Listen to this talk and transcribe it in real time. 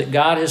that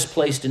God has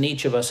placed in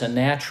each of us a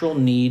natural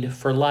need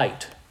for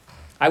light.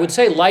 I would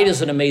say light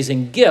is an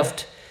amazing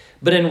gift,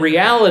 but in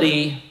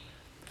reality,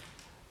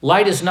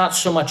 light is not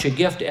so much a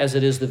gift as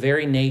it is the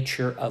very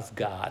nature of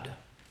God.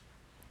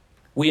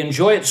 We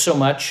enjoy it so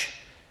much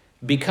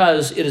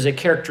because it is a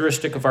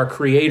characteristic of our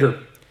Creator.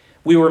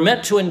 We were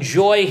meant to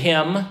enjoy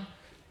Him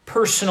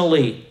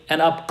personally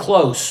and up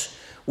close.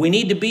 We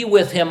need to be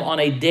with Him on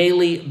a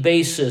daily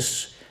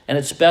basis, and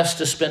it's best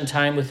to spend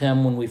time with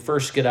Him when we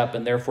first get up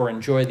and therefore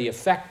enjoy the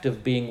effect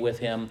of being with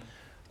Him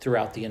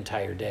throughout the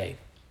entire day.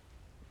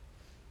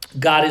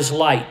 God is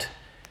light,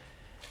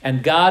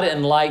 and God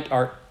and light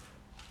are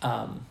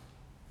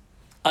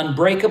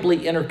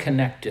unbreakably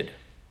interconnected.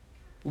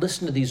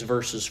 Listen to these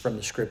verses from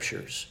the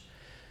Scriptures.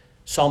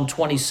 Psalm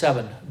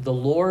 27, "The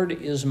Lord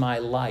is my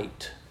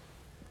light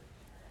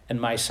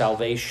and my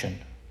salvation.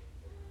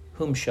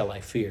 Whom shall I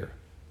fear?"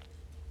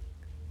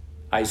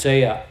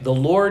 Isaiah, "The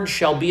Lord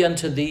shall be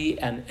unto thee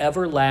an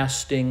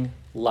everlasting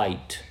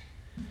light."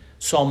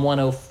 Psalm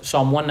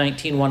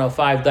 119,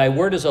 105, "Thy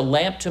word is a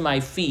lamp to my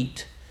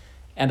feet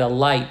and a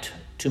light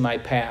to my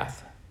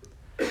path."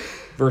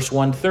 Verse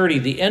 130,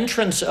 "The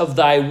entrance of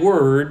thy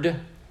word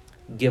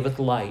giveth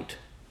light.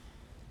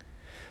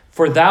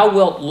 For thou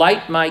wilt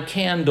light my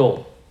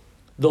candle.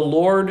 The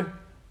Lord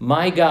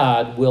my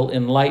God will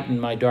enlighten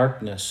my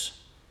darkness."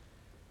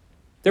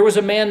 There was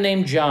a man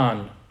named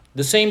John.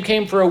 The same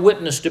came for a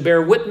witness, to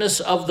bear witness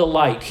of the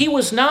light. He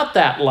was not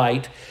that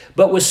light,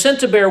 but was sent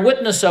to bear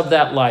witness of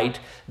that light.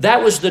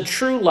 That was the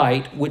true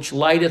light, which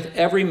lighteth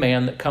every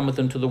man that cometh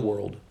into the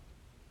world.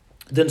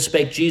 Then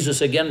spake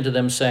Jesus again to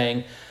them,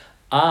 saying,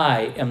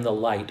 I am the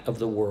light of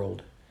the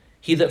world.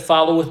 He that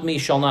followeth me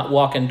shall not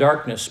walk in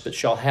darkness, but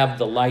shall have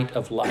the light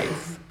of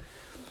life.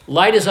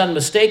 Light is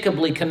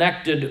unmistakably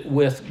connected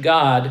with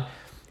God.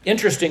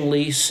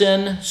 Interestingly,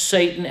 sin,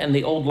 Satan, and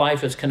the old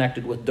life is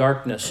connected with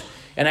darkness.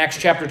 In Acts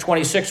chapter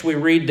 26, we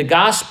read, "The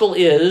gospel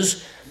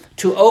is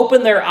to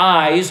open their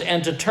eyes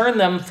and to turn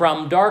them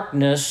from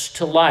darkness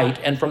to light,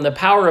 and from the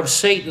power of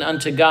Satan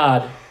unto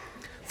God.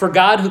 For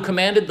God, who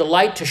commanded the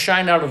light to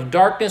shine out of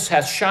darkness,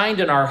 hath shined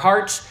in our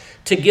hearts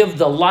to give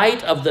the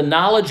light of the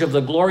knowledge of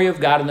the glory of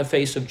God in the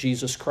face of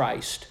Jesus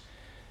Christ,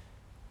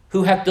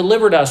 who hath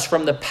delivered us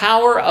from the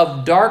power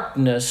of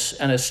darkness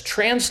and has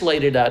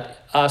translated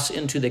us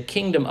into the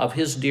kingdom of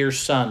his dear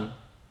Son."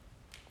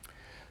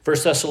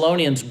 1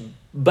 Thessalonians,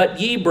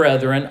 "But ye,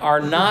 brethren, are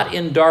not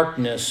in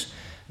darkness,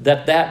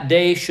 that that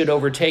day should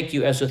overtake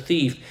you as a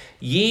thief.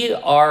 Ye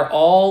are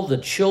all the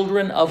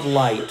children of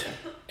light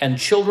and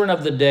children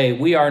of the day.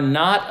 We are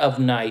not of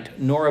night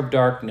nor of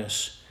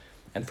darkness."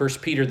 And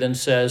 1 Peter then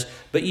says,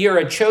 "But ye are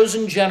a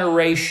chosen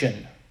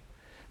generation,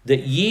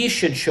 that ye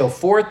should show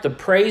forth the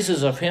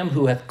praises of him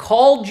who hath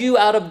called you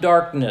out of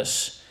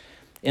darkness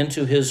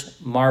into his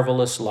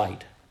marvelous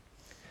light."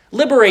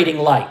 Liberating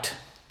light.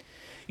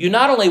 You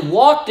not only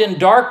walked in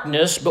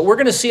darkness, but we're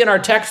going to see in our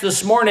text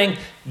this morning,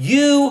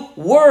 you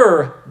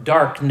were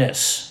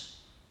darkness.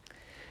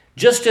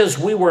 Just as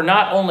we were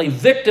not only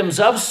victims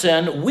of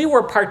sin, we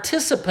were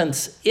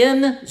participants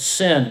in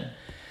sin.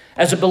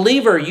 As a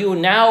believer, you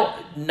now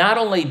not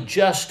only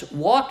just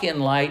walk in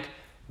light,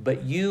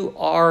 but you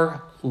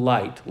are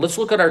light. Let's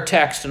look at our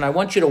text, and I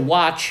want you to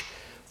watch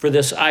for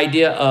this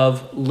idea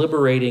of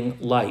liberating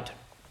light.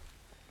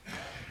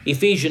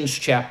 Ephesians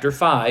chapter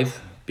 5,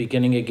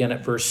 beginning again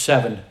at verse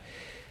 7.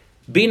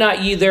 "Be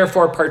not ye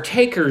therefore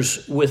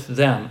partakers with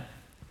them.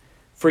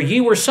 For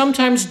ye were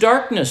sometimes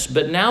darkness,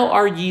 but now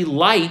are ye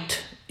light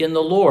in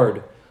the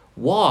Lord.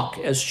 Walk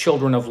as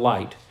children of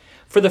light.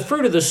 For the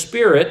fruit of the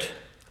Spirit,"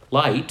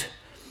 light,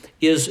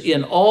 "is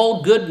in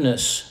all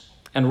goodness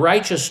and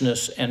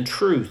righteousness and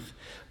truth,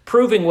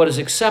 proving what is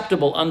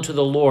acceptable unto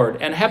the Lord.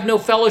 And have no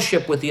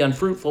fellowship with the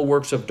unfruitful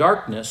works of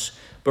darkness,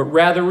 but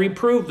rather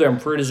reprove them.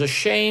 For it is a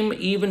shame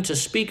even to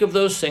speak of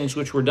those things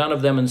which were done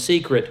of them in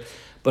secret.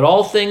 But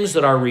all things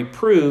that are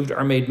reproved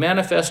are made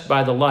manifest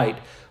by the light.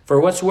 For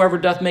whatsoever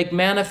doth make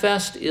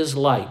manifest is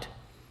light.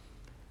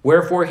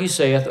 Wherefore he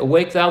saith,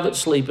 Awake thou that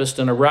sleepest,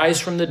 and arise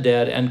from the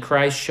dead, and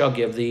Christ shall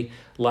give thee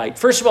light."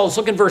 First of all, let's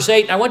look in verse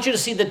 8. And I want you to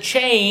see the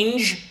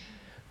change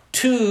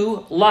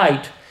to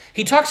light.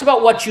 He talks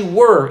about what you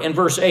were in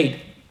verse 8.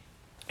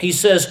 He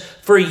says,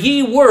 "For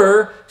ye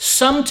were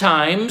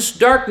sometimes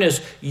darkness."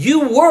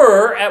 You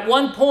were at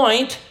one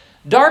point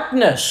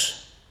darkness.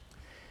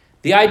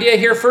 The idea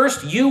here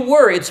first, you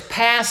were, it's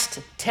past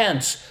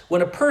tense.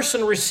 When a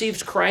person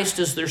receives Christ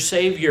as their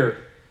Savior,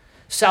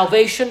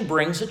 salvation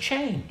brings a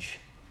change.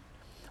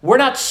 We're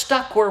not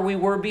stuck where we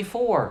were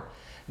before.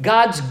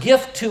 God's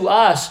gift to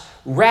us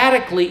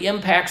radically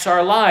impacts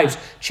our lives.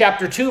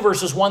 Chapter 2,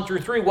 verses 1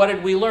 through 3, what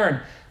did we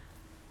learn?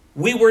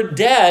 We were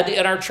dead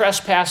in our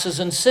trespasses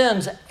and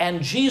sins,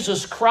 and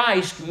Jesus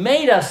Christ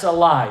made us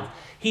alive.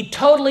 He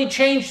totally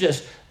changed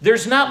us.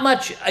 There's not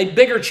much a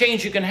bigger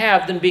change you can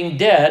have than being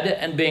dead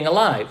and being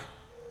alive.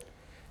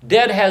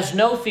 Dead has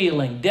no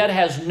feeling. Dead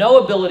has no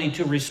ability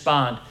to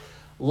respond.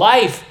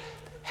 Life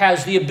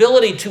has the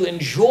ability to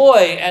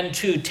enjoy and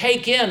to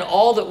take in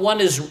all that one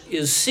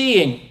is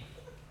seeing.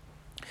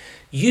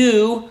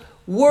 You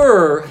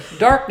were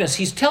darkness.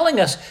 He's telling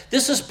us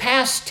this is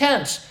past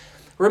tense.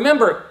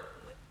 Remember,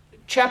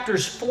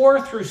 chapters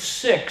 4 through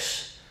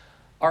 6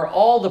 are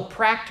all the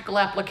practical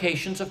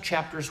applications of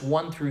chapters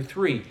 1 through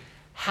 3.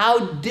 How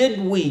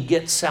did we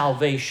get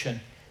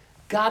salvation?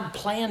 God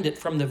planned it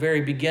from the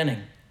very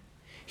beginning.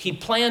 He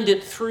planned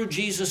it through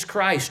Jesus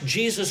Christ.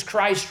 Jesus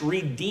Christ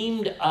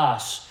redeemed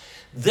us.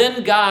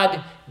 Then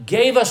God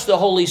gave us the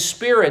Holy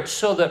Spirit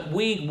so that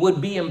we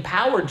would be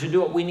empowered to do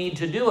what we need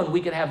to do and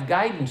we could have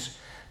guidance.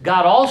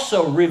 God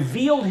also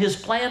revealed his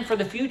plan for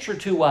the future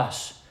to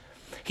us.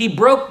 He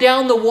broke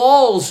down the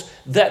walls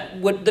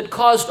that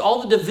caused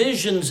all the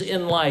divisions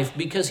in life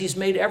because he's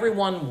made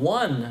everyone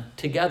one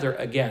together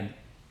again.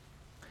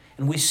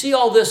 And we see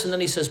all this, and then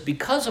he says,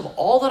 because of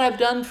all that I've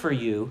done for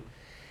you,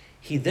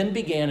 he then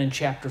began in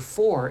chapter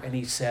 4, and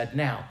he said,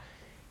 now,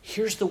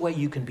 here's the way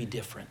you can be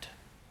different.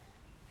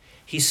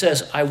 He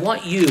says, I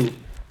want you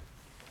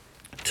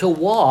to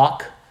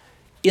walk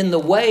in the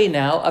way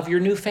now of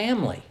your new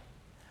family.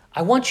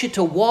 I want you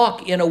to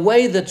walk in a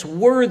way that's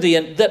worthy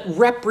and that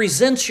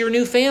represents your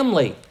new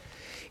family.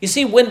 You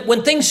see,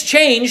 when things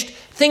changed,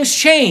 things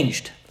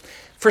changed.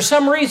 For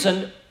some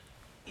reason,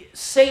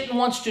 Satan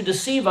wants to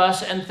deceive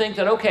us and think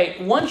that, okay,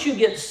 once you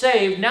get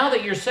saved, now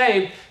that you're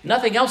saved,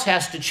 nothing else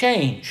has to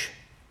change.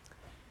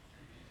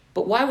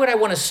 But why would I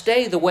want to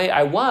stay the way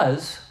I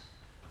was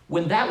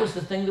when that was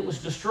the thing that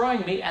was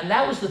destroying me, and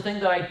that was the thing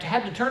that I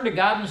had to turn to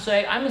God and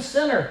say, I'm a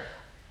sinner.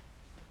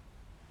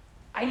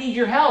 I need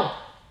your help.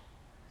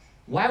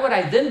 Why would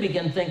I then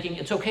begin thinking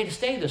it's okay to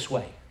stay this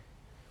way?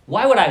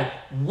 Why would I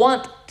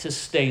want to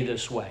stay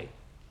this way?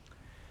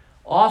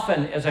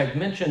 Often, as I've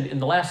mentioned in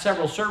the last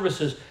several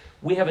services,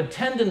 we have a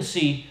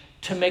tendency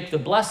to make the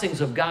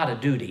blessings of God a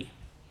duty.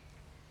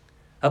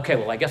 Okay,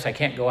 well, I guess I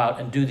can't go out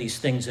and do these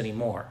things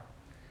anymore.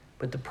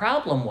 But the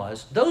problem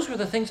was, those were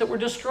the things that were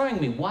destroying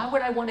me. Why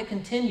would I want to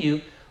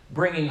continue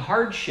bringing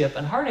hardship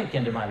and heartache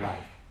into my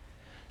life?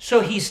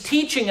 So he's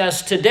teaching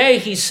us today,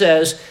 he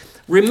says,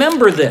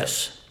 remember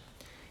this.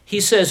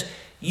 He says,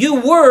 you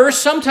were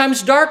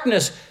sometimes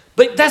darkness,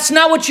 but that's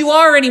not what you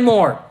are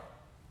anymore.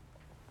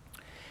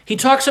 He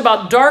talks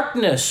about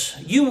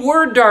darkness. You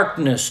were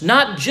darkness,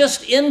 not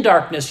just in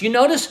darkness. You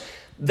notice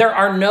there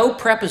are no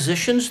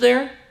prepositions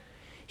there.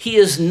 He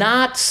is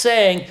not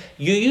saying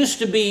you used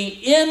to be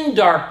in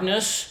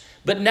darkness,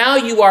 but now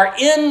you are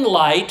in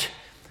light.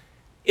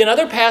 In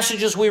other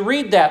passages we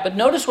read that, but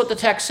notice what the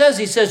text says.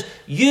 He says,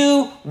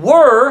 you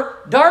were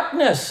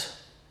darkness.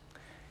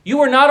 You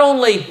were not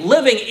only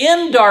living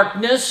in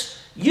darkness,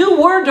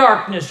 you were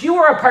darkness. You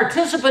were a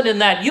participant in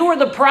that. You were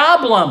the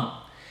problem.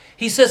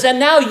 He says, and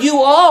now you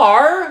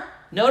are,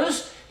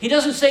 notice, he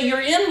doesn't say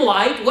you're in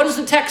light. What does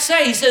the text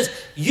say? He says,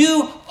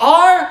 you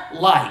are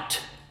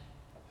light.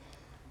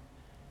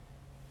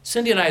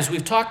 Cindy and I, as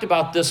we've talked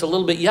about this a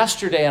little bit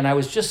yesterday, and I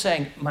was just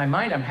saying, my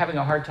mind, I'm having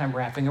a hard time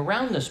wrapping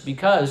around this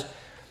because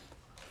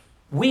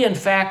we, in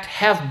fact,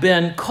 have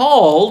been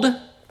called,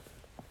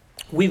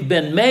 we've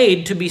been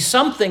made to be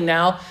something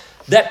now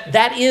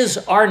that is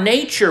our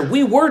nature.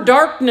 We were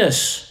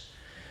darkness.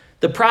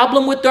 The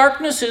problem with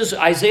darkness is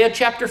Isaiah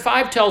chapter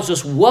 5 tells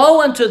us,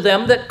 woe unto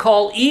them that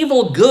call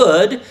evil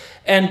good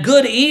and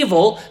good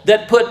evil,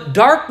 that put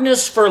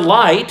darkness for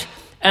light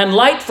and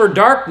light for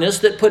darkness,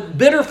 that put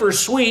bitter for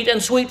sweet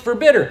and sweet for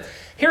bitter.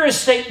 Here is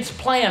Satan's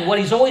plan, what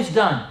he's always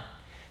done.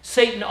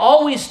 Satan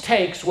always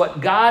takes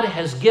what God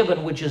has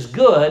given, which is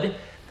good.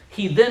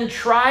 He then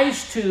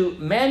tries to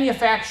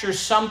manufacture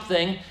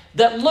something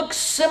that looks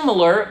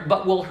similar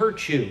but will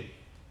hurt you.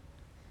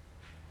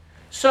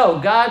 So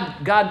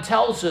God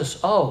tells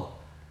us, oh,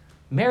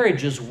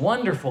 marriage is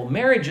wonderful.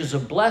 Marriage is a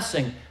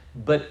blessing.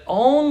 But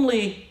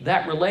only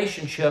that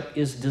relationship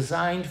is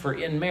designed for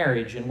in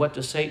marriage. And what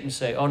does Satan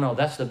say? Oh, no,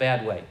 that's the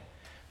bad way.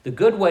 The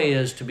good way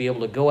is to be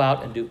able to go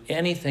out and do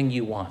anything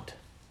you want.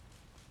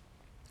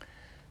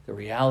 The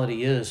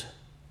reality is,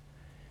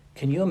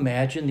 can you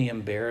imagine the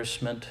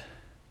embarrassment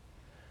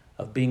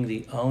of being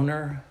the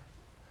owner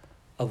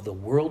of the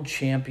world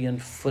champion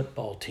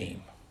football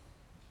team?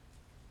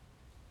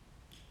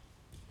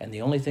 And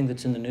the only thing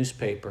that's in the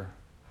newspaper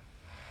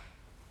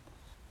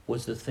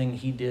was the thing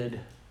he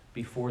did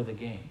before the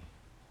game.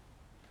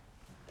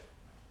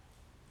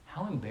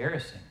 How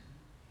embarrassing.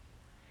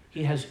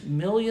 He has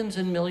millions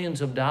and millions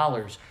of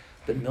dollars,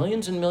 but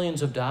millions and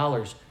millions of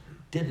dollars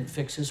didn't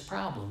fix his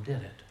problem,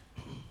 did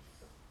it?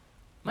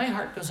 My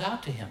heart goes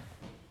out to him.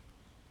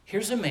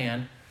 Here's a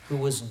man who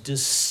was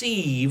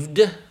deceived.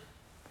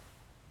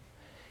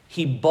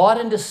 He bought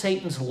into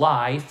Satan's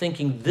lie,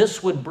 thinking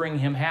this would bring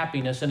him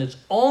happiness, and it's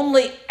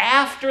only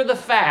after the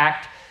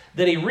fact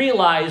that he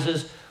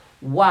realizes,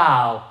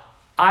 wow,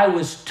 I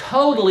was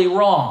totally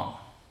wrong.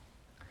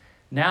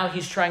 Now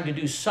he's trying to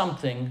do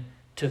something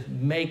to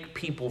make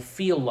people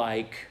feel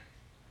like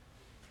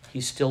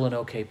he's still an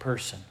okay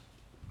person.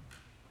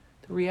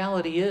 The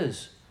reality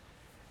is,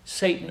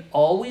 Satan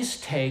always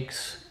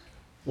takes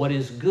what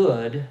is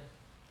good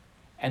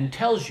and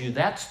tells you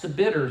that's the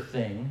bitter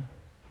thing,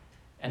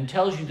 and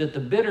tells you that the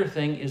bitter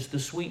thing is the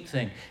sweet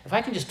thing. If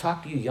I can just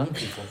talk to you young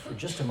people for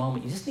just a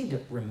moment, you just need to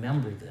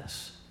remember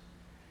this.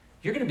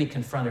 You're going to be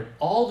confronted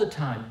all the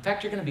time. In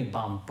fact, you're going to be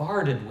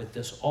bombarded with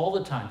this all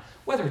the time,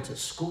 whether it's at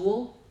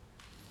school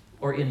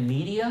or in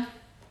media,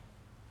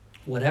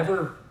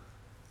 whatever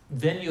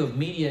venue of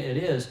media it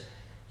is.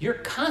 You're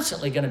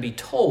constantly going to be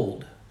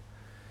told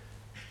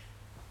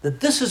that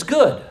this is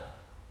good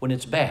when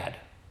it's bad.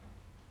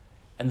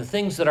 And the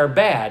things that are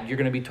bad, you're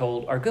going to be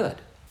told are good.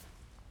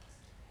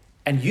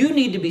 And you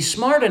need to be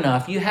smart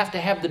enough. You have to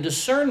have the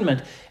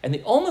discernment. And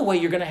the only way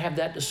you're going to have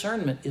that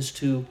discernment is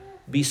to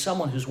be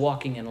someone who's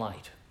walking in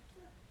light.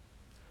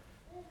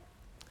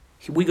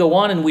 We go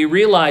on and we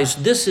realize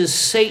this is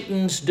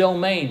Satan's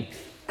domain.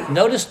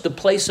 Notice the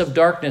place of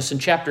darkness in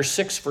chapter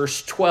 6,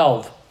 verse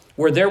 12,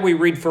 where there we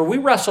read, "For we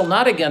wrestle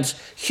not against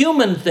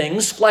human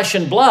things, flesh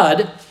and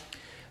blood,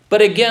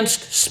 but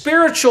against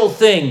spiritual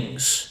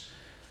things,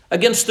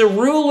 against the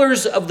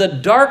rulers of the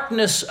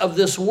darkness of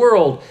this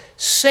world."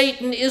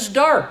 Satan is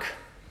dark.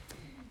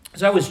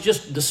 As I was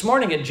just this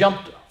morning, it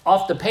jumped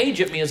off the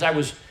page at me as I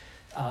was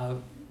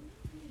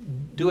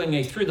doing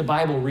a Through the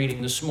Bible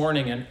reading this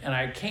morning, and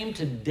I came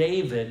to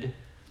David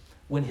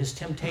when his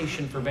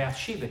temptation for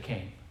Bathsheba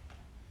came.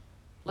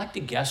 Like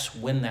to guess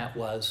when that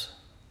was?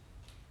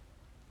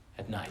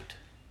 At night.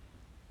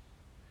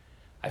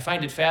 I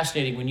find it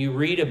fascinating when you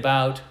read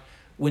about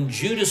when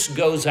Judas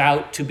goes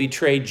out to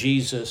betray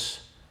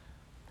Jesus.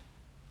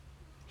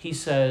 He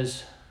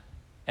says,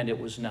 "And it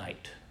was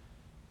night."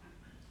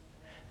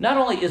 Not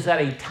only is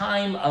that a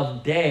time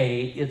of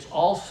day, it's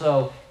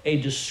also a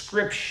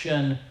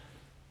description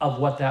of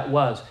what that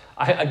was.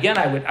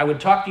 I would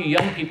talk to you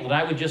young people, and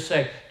I would just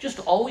say, just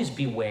always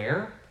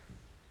beware.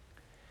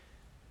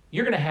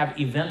 You're going to have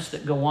events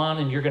that go on,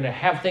 and you're going to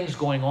have things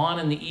going on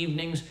in the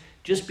evenings.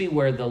 Just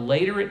beware. The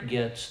later it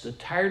gets, the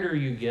tireder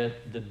you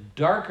get, the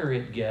darker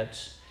it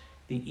gets,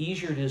 the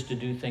easier it is to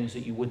do things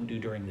that you wouldn't do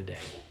during the day.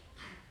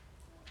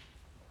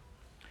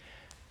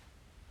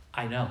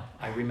 I know.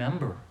 I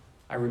remember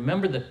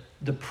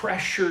the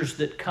pressures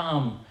that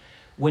come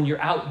when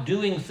you're out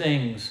doing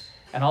things,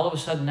 and all of a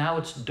sudden now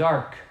it's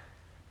dark.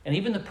 And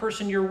even the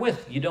person you're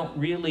with, you're not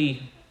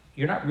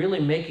really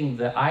making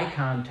the eye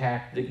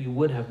contact that you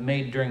would have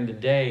made during the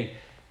day,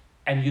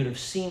 and you'd have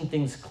seen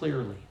things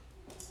clearly.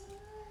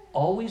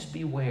 Always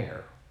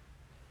beware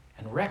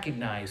and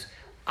recognize,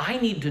 I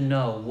need to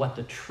know what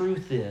the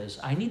truth is.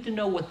 I need to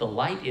know what the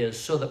light is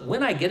so that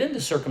when I get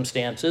into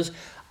circumstances,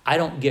 I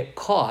don't get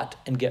caught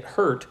and get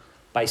hurt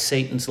by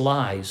Satan's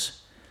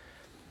lies.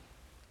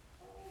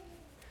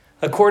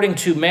 According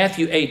to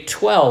Matthew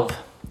 8:12,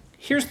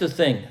 here's the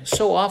thing.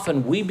 So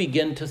often we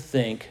begin to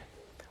think,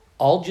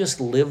 I'll just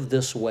live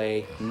this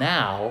way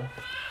now,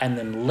 and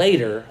then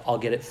later I'll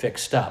get it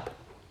fixed up.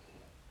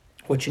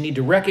 What you need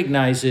to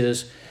recognize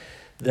is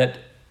that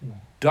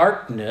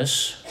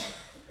darkness,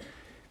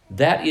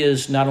 that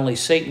is not only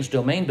Satan's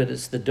domain, but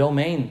it's the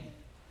domain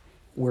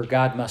where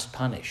God must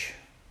punish.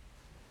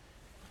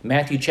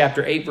 Matthew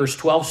chapter 8, verse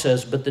 12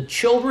 says, "But the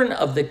children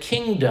of the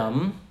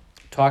kingdom,"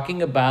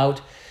 talking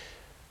about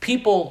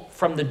people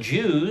from the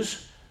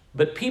Jews,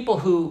 but people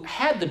who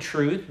had the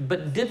truth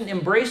but didn't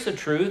embrace the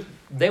truth.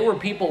 They were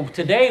people,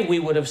 today we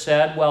would have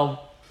said,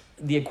 well,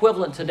 the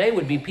equivalent today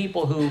would be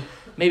people who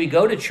maybe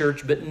go to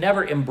church but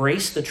never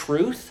embrace the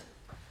truth.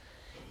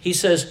 He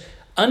says,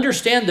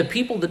 "Understand, the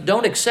people that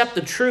don't accept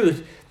the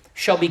truth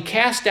shall be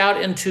cast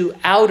out into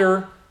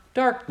outer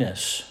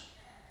darkness,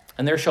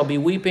 and there shall be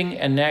weeping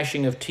and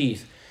gnashing of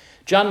teeth."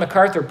 John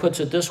MacArthur puts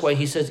it this way.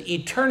 He says,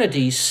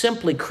 "Eternity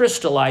simply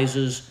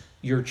crystallizes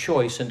your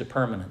choice into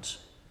permanence."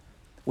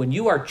 When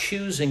you are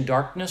choosing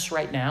darkness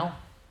right now,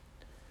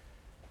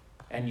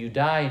 and you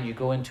die and you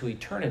go into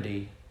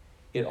eternity,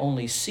 it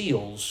only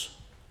seals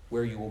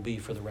where you will be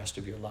for the rest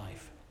of your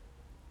life.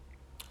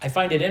 I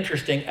find it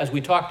interesting, as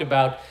we talked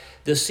about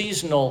the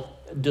seasonal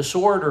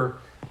disorder,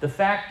 the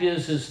fact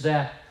is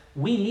that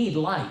we need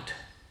light.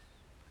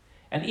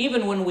 And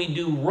even when we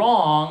do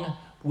wrong,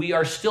 we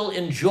are still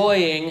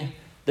enjoying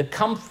the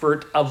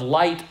comfort of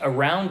light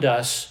around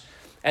us.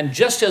 And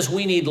just as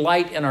we need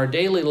light in our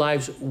daily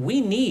lives,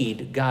 we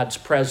need God's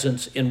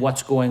presence in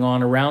what's going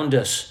on around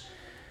us.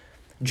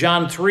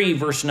 John 3,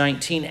 verse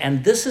 19,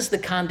 "And this is the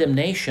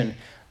condemnation,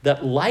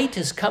 that light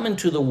has come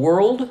into the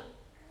world,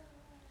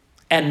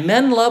 and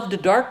men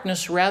loved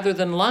darkness rather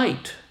than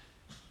light,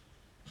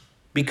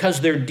 because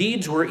their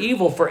deeds were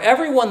evil. For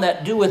everyone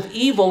that doeth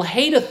evil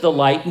hateth the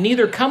light,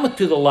 neither cometh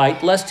to the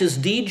light, lest his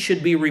deeds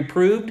should be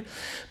reproved.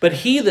 But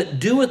he that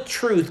doeth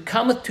truth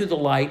cometh to the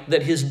light,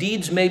 that his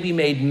deeds may be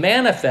made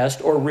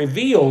manifest," or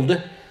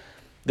revealed,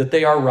 "that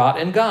they are wrought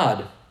in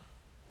God."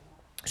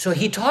 So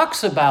he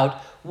talks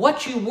about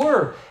what you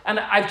were. And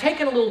I've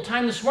taken a little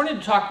time this morning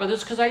to talk about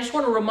this because I just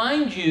want to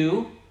remind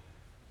you,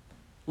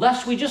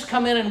 lest we just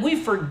come in and we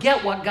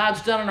forget what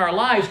God's done in our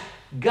lives.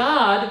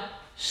 God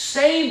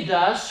saved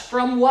us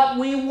from what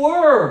we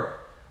were.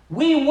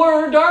 We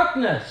were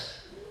darkness.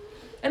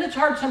 And it's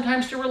hard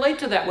sometimes to relate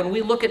to that when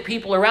we look at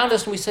people around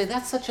us and we say,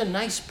 that's such a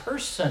nice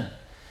person.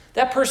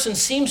 That person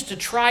seems to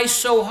try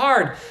so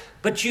hard,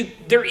 but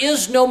there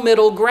is no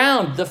middle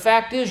ground. The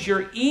fact is,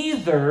 you're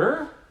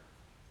either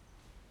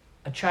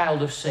a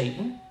child of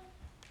Satan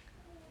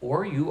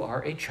or you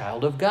are a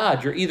child of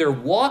God. You're either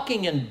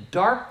walking in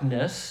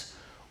darkness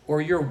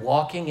or you're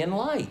walking in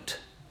light.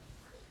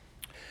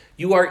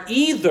 You are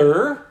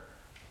either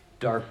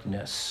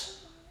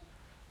darkness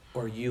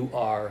or you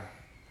are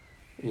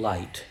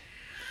light.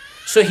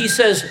 So he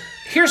says,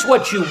 here's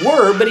what you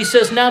were, but he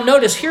says, now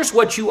notice, here's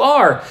what you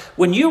are.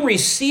 When you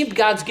received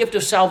God's gift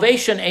of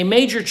salvation, a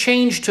major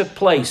change took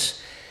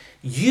place.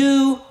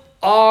 You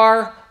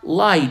are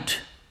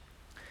light.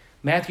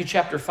 Matthew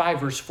chapter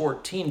 5, verse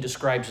 14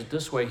 describes it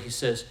this way. He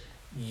says,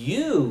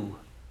 you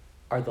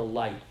are the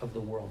light of the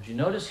world. You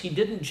notice he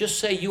didn't just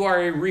say you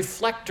are a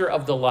reflector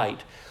of the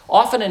light.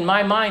 Often in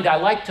my mind, I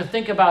like to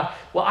think about,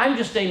 well, I'm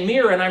just a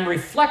mirror and I'm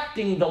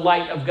reflecting the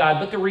light of God.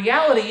 But the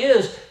reality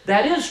is,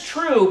 that is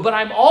true, but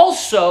I'm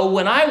also,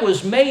 when I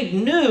was made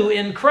new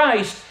in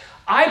Christ,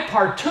 I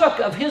partook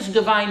of his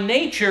divine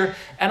nature,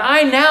 and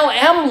I now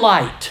am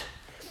light.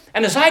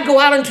 And as I go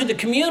out into the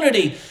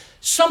community,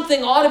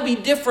 something ought to be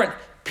different.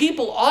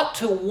 People ought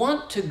to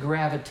want to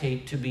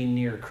gravitate to be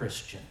near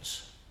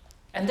Christians,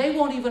 and they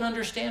won't even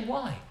understand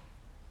why.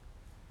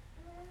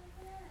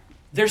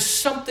 There's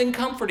something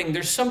comforting,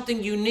 there's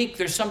something unique,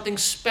 there's something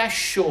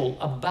special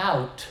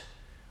about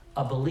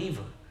a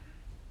believer.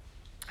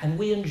 And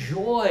we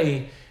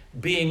enjoy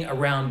being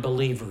around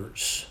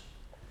believers.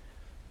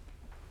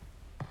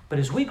 But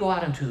as we go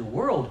out into the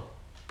world,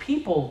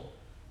 people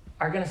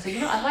are going to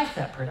say, I like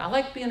that person. I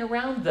like being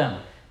around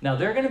them. Now,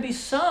 there are going to be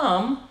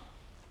some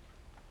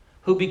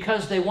who,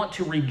 because they want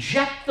to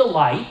reject the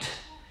light,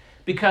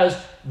 because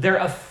they're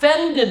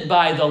offended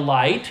by the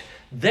light,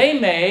 they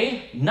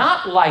may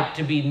not like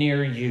to be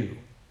near you.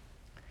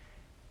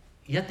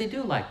 Yet they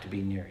do like to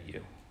be near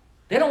you.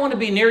 They don't want to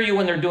be near you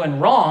when they're doing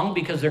wrong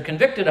because they're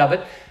convicted of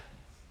it.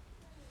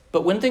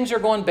 But when things are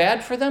going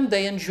bad for them,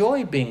 they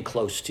enjoy being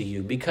close to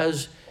you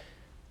because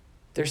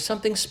there's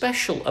something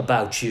special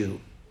about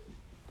you.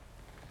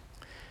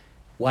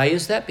 Why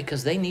is that?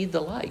 Because they need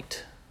the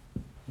light.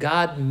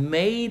 God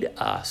made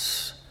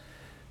us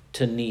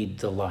to need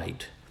the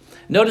light.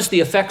 Notice the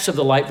effects of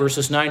the light,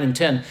 verses 9 and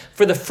 10.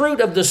 For the fruit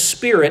of the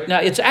Spirit, now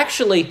it's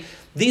actually,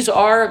 these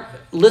are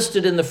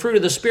listed in the fruit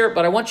of the Spirit,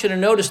 but I want you to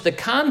notice the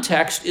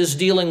context is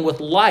dealing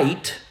with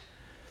light.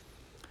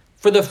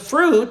 For the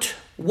fruit,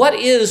 what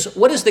is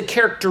the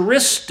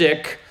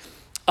characteristic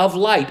of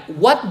light?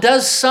 What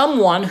does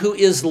someone who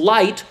is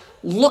light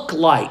look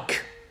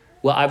like?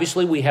 Well,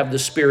 obviously we have the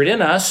Spirit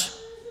in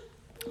us,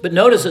 but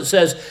notice it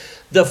says,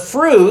 the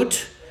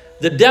fruit,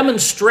 the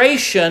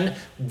demonstration,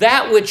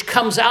 that which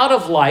comes out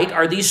of light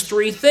are these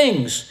three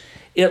things.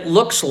 It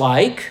looks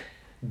like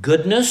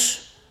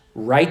goodness,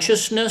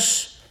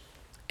 righteousness,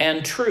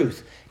 and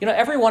truth.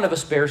 Every one of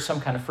us bears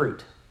some kind of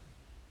fruit.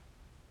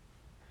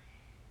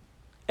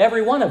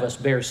 Every one of us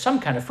bears some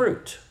kind of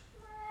fruit.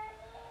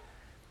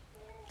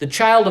 The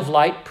child of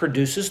light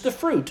produces the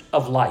fruit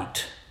of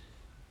light.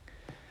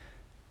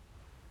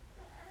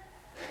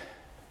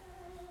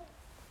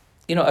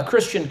 A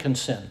Christian can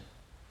sin.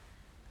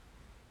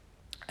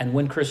 And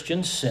when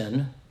Christians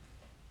sin,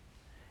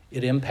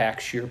 it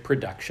impacts your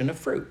production of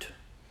fruit.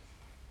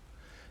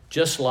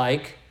 Just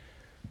like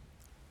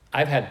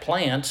I've had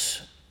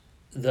plants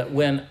that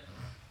when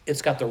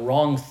it's got the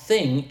wrong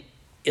thing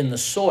in the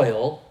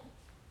soil,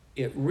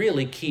 it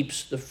really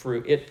keeps the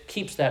fruit, it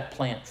keeps that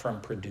plant from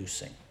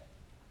producing.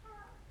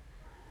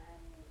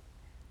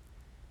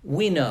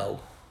 We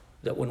know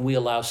that when we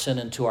allow sin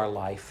into our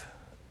life,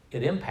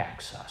 it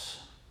impacts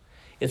us.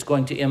 It's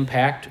going to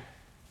impact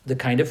the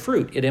kind of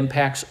fruit. It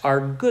impacts our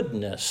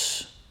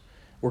goodness.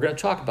 We're going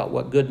to talk about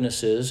what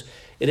goodness is.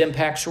 It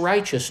impacts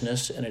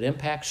righteousness, and it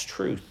impacts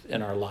truth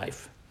in our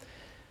life.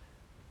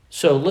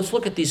 So let's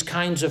look at these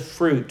kinds of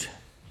fruit.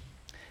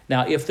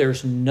 Now, if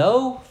there's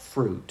no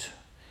fruit,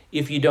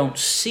 if you don't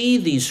see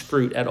these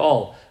fruit at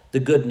all, the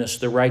goodness,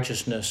 the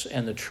righteousness,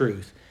 and the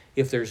truth,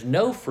 if there's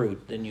no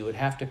fruit, then you would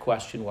have to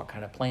question what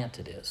kind of plant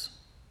it is.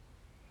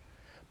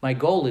 My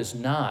goal is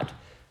not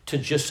to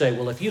just say,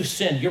 well, if you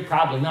sinned, you're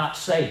probably not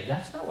saved.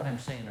 That's not what I'm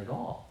saying at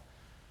all.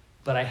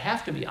 But I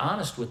have to be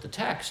honest with the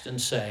text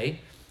and say,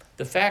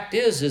 the fact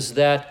is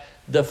that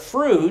the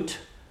fruit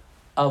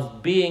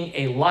of being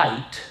a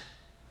light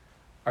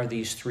are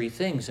these three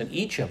things. And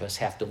each of us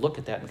have to look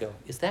at that and go,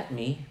 is that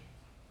me?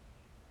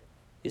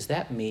 Is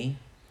that me?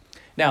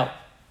 Now,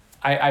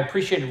 I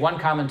appreciated one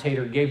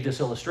commentator gave this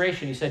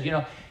illustration. He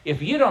said,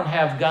 if you don't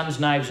have guns,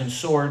 knives, and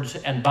swords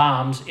and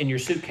bombs in your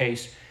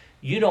suitcase,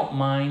 you don't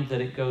mind that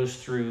it goes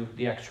through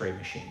the x-ray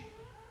machine.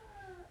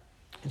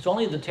 It's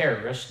only the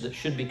terrorists that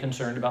should be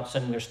concerned about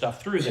sending their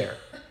stuff through there.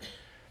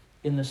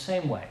 In the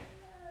same way,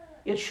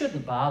 it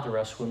shouldn't bother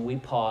us when we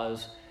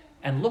pause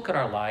and look at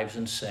our lives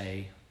and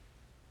say,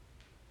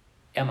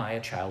 am I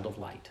a child of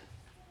light?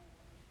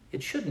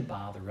 It shouldn't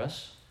bother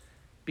us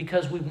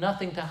because we've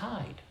nothing to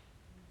hide.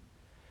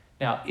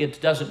 Now, it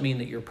doesn't mean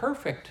that you're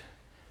perfect,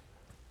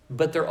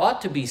 but there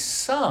ought to be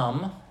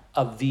some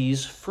of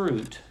these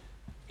fruit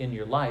in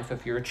your life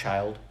if you're a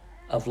child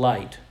of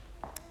light.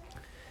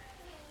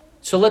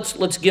 So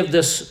let's give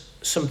this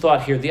some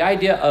thought here. The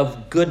idea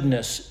of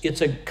goodness,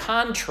 it's a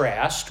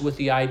contrast with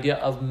the idea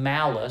of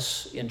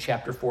malice in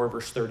chapter 4,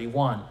 verse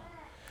 31.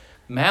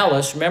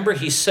 Malice, remember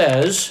he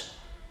says,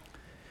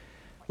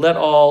 let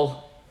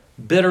all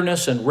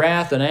bitterness and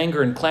wrath and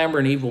anger and clamor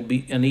and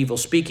evil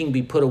speaking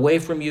be put away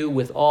from you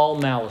with all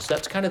malice.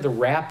 That's kind of the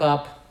wrap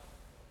up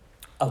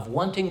of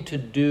wanting to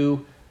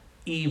do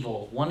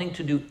evil, wanting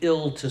to do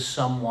ill to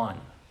someone.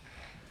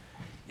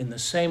 In the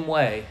same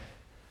way,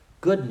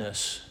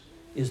 goodness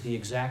is the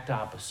exact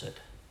opposite.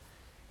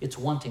 It's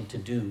wanting to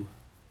do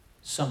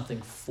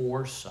something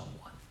for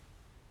someone,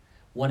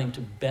 wanting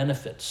to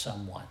benefit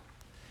someone.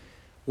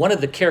 One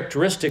of the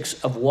characteristics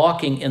of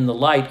walking in the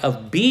light,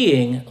 of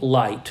being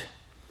light,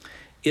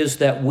 is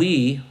that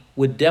we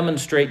would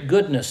demonstrate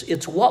goodness.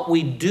 It's what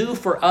we do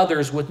for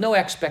others with no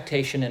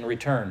expectation in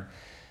return.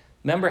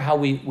 Remember how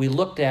we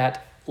looked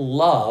at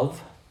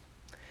love.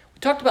 We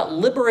talked about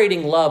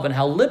liberating love and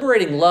how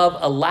liberating love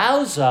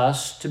allows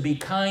us to be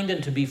kind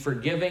and to be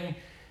forgiving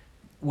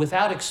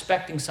without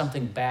expecting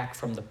something back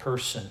from the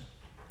person.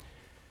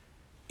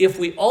 If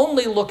we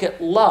only look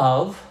at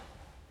love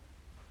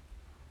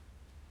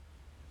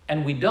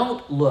and we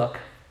don't look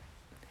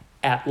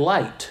at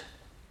light,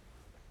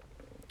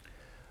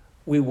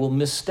 we will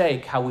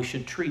mistake how we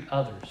should treat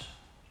others.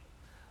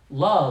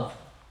 Love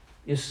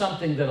is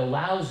something that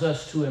allows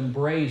us to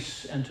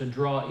embrace and to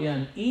draw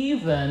in,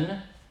 even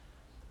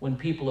when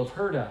people have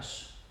hurt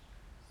us.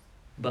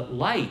 But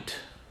light,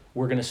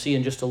 we're going to see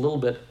in just a little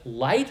bit,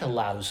 light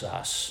allows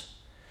us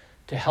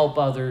to help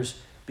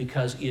others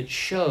because it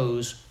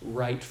shows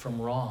right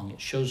from wrong. It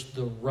shows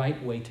the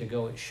right way to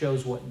go. It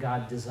shows what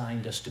God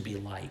designed us to be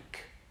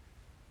like.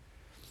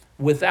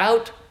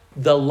 Without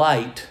the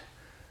light,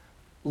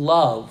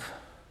 love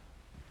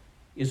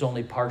is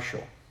only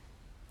partial.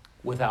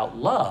 Without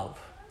love,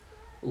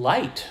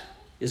 light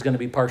is going to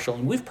be partial.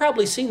 And we've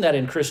probably seen that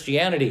in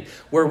Christianity,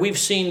 where we've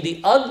seen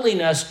the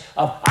ugliness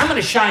of, I'm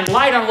going to shine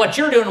light on what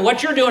you're doing, and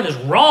what you're doing is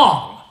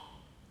wrong.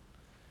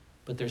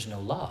 But there's no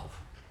love.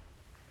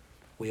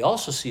 We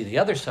also see the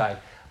other side,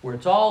 where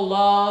it's all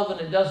love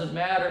and it doesn't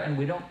matter, and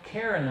we don't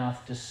care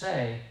enough to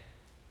say,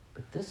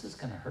 but this is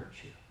going to hurt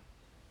you.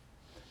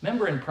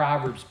 Remember in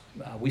Proverbs,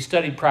 we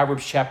studied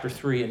Proverbs chapter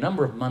 3 a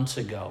number of months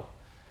ago.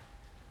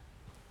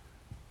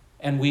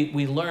 And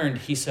we learned,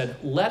 he said,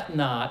 let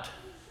not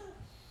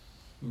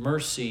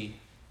mercy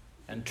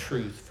and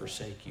truth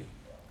forsake you.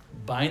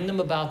 Bind them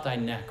about thy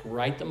neck,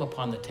 write them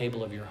upon the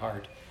table of your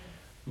heart.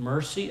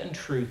 Mercy and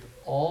truth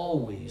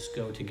always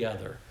go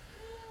together.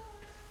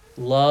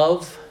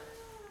 Love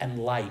and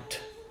light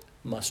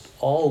must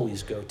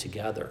always go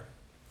together.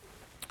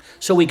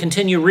 So we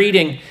continue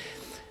reading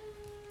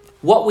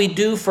what we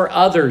do for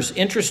others.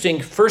 Interesting,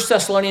 1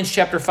 Thessalonians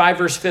chapter 5,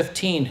 verse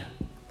 15.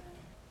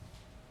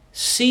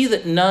 See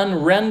that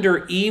none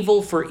render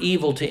evil for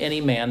evil to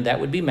any man, that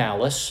would be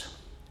malice,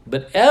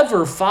 but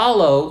ever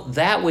follow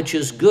that which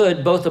is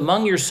good, both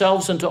among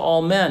yourselves and to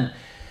all men.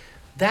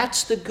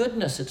 That's the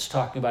goodness it's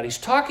talking about. He's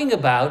talking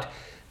about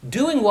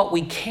doing what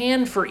we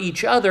can for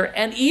each other,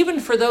 and even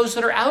for those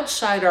that are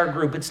outside our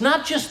group. It's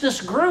not just this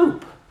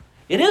group.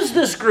 It is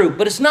this group,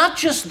 but it's not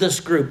just this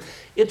group.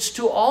 It's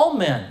to all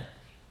men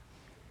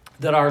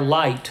that our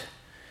light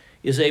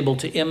is able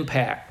to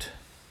impact.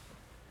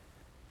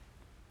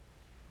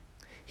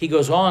 He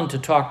goes on to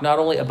talk not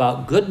only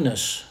about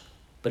goodness,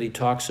 but he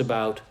talks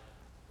about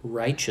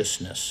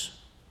righteousness.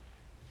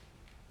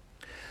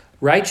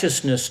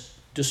 Righteousness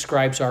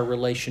describes our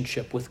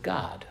relationship with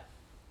God.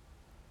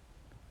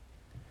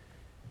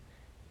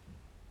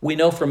 We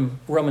know from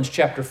Romans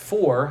chapter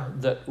 4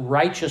 that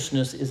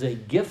righteousness is a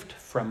gift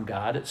from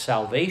God at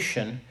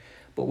salvation,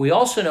 but we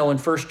also know in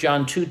 1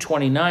 John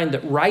 2:29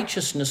 that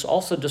righteousness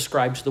also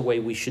describes the way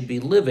we should be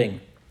living.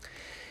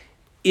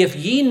 If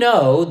ye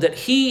know that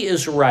he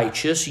is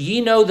righteous, ye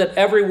know that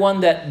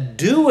everyone that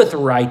doeth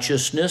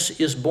righteousness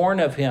is born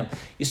of him.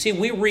 You see,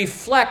 we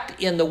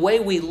reflect in the way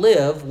we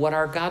live what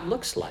our God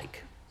looks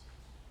like.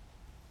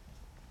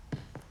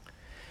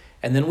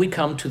 And then we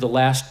come to the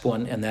last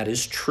one, and that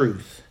is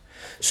truth.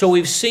 So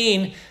we've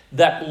seen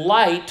that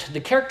light,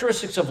 the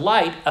characteristics of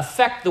light,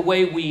 affect the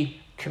way we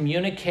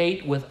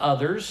communicate with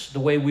others, the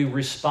way we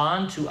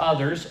respond to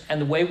others,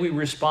 and the way we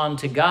respond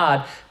to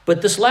God.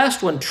 But this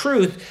last one,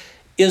 truth,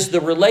 is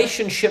the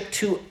relationship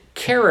to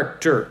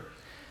character.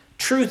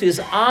 Truth is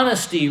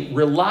honesty,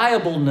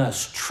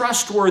 reliableness,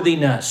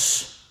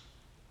 trustworthiness.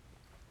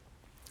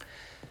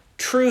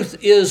 Truth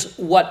is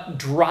what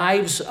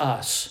drives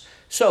us.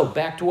 So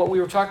back to what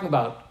we were talking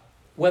about.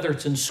 Whether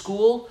it's in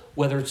school,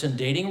 whether it's in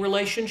dating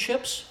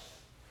relationships,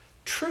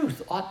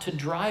 truth ought to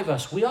drive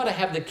us. We ought to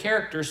have the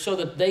character so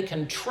that they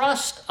can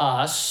trust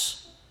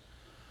us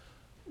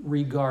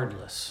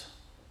regardless.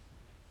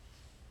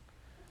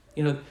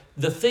 You know,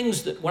 the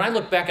things that, when I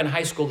look back in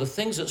high school, the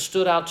things that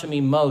stood out to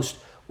me most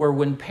were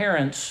when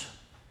parents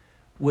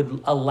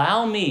would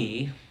allow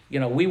me,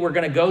 we were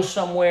going to go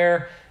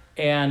somewhere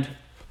and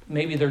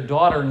maybe their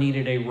daughter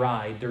needed a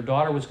ride. Their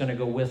daughter was going to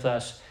go with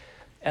us.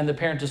 and the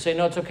parent to say,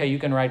 no, it's okay, you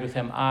can ride with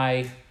him.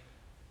 I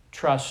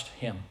trust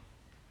him.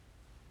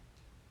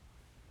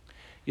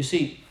 You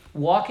see,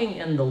 walking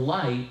in the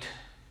light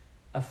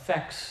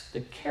affects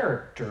the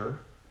character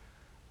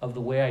of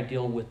the way I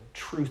deal with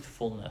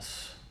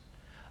truthfulness,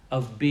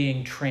 of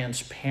being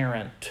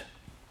transparent.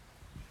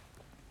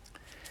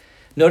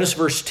 Notice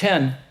verse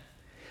 10,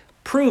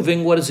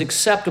 proving what is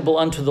acceptable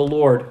unto the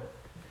Lord.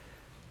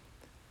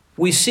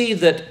 We see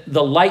that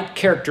the light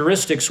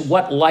characteristics,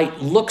 what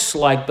light looks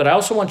like, but I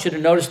also want you to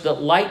notice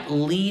that light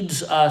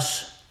leads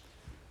us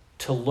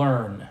to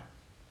learn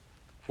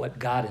what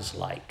God is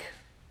like.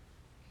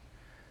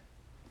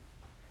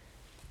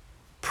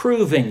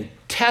 Proving,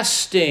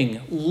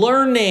 testing,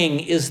 learning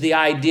is the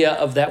idea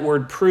of that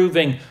word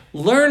proving.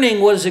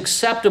 Learning what is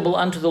acceptable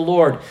unto the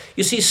Lord.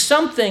 You see,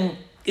 something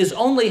is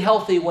only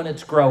healthy when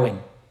it's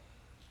growing.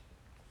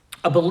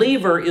 A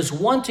believer is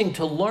wanting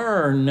to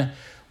learn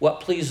what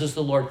pleases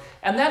the Lord.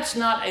 And that's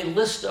not a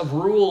list of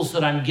rules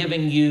that I'm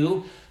giving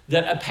you,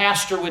 that a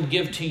pastor would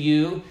give to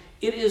you.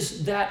 It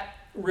is that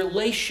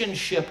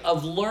relationship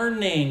of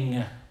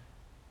learning,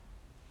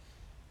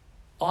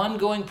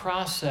 ongoing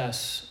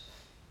process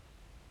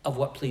of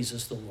what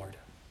pleases the Lord.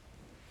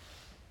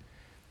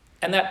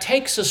 And that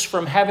takes us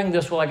from having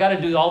this, well, I got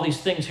to do all these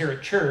things here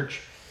at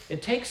church.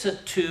 It takes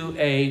it to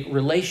a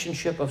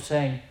relationship of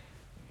saying,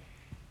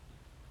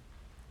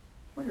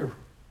 I wonder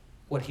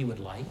what he would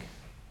like.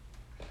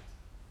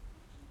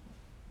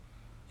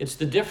 It's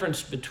the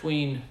difference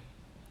between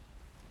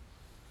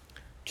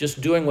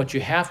just doing what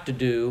you have to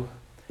do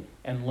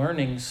and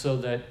learning so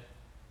that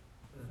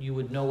you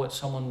would know what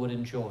someone would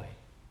enjoy.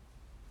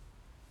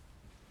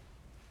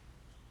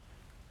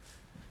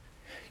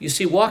 You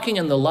see, walking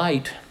in the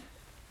light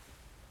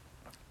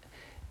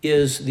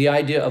is the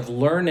idea of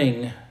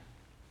learning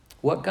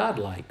what God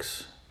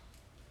likes.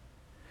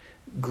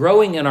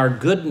 Growing in our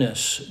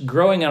goodness,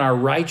 growing in our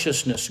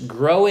righteousness,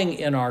 growing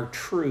in our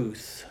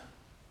truth,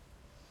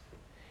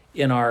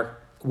 in our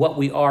what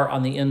we are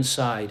on the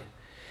inside.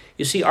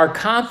 You see, our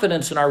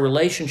confidence in our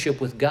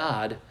relationship with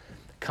God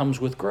comes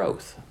with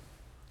growth.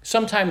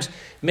 Sometimes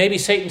maybe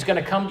Satan's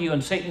going to come to you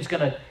and Satan's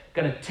going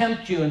to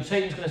tempt you and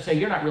Satan's going to say,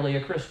 you're not really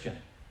a Christian.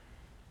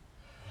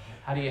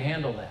 How do you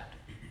handle that?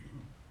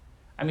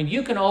 I mean,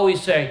 you can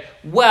always say,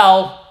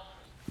 well,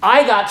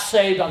 I got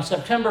saved on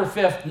September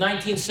 5th,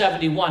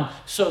 1971.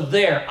 So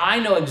there, I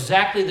know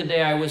exactly the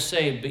day I was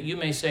saved. But you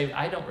may say,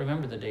 I don't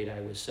remember the date I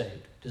was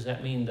saved. Does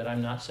that mean that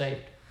I'm not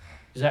saved?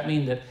 Does that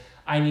mean that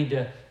I need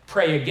to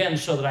pray again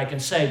so that I can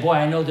say, boy,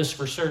 I know this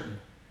for certain?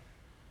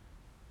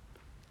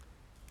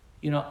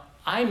 You know,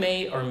 I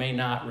may or may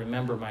not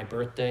remember my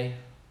birthday.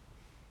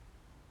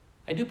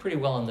 I do pretty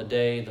well on the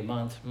day, the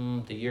month,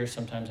 the year.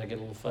 Sometimes I get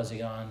a little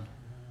fuzzy on.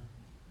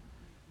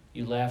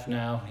 You laugh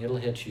now, it'll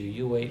hit you.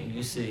 You wait and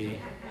you see.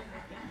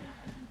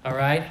 All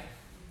right?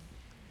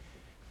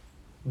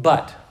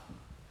 But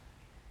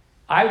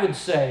I would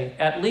say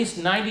at least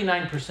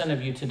 99%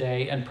 of you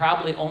today, and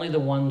probably only the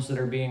ones that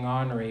are being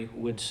ornery,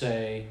 would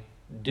say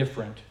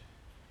different.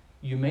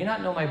 You may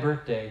not know my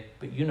birthday,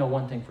 but you know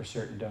one thing for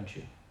certain, don't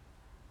you?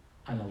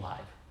 I'm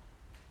alive.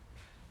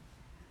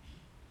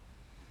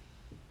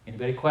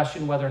 Anybody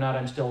question whether or not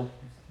I'm still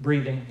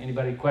breathing?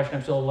 Anybody question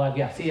I'm still alive?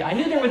 Yeah, see, I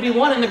knew there would be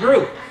one in the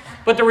group.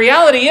 But the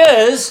reality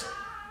is,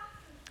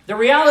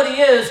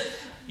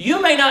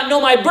 you may not know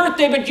my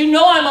birthday, but you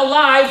know I'm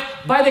alive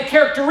by the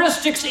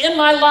characteristics in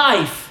my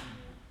life.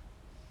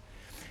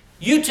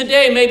 You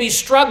today may be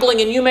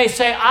struggling and you may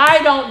say,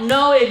 I don't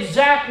know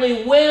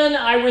exactly when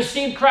I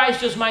received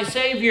Christ as my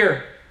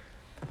Savior.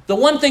 The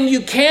one thing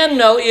you can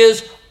know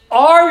is,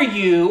 are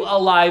you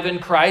alive in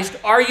Christ?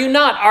 Are you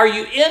not? Are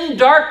you in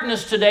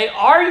darkness today?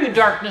 Are you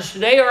darkness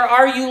today, or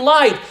are you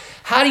light?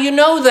 How do you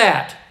know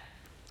that?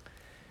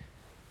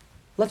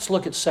 Let's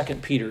look at 2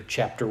 Peter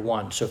chapter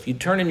 1. So if you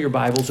turn in your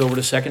Bibles over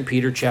to 2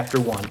 Peter chapter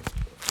 1.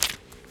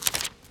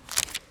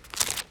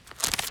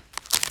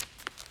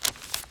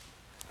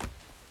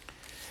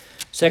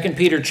 Second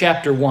Peter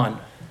chapter 1.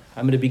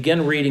 I'm going to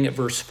begin reading at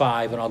verse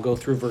 5, and I'll go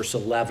through verse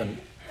 11.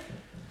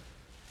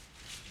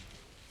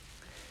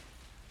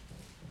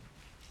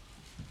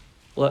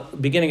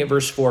 Beginning at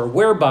verse 4,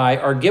 whereby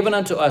are given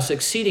unto us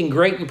exceeding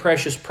great and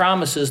precious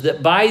promises,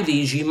 that by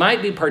these ye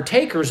might be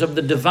partakers of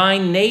the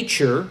divine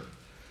nature,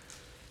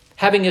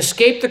 having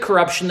escaped the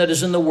corruption that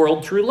is in the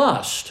world through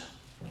lust.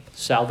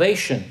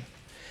 Salvation.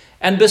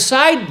 And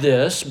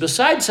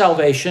beside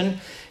salvation,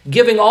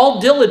 giving all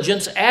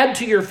diligence, add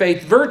to your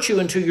faith virtue,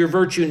 and to your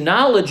virtue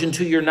knowledge, and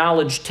to your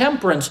knowledge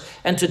temperance,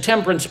 and to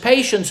temperance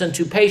patience, and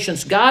to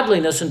patience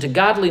godliness, and to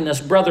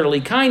godliness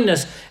brotherly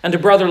kindness, and to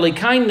brotherly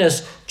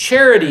kindness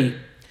charity.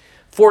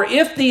 For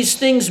if these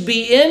things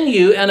be in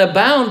you and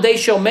abound, they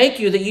shall make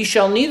you that ye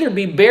shall neither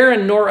be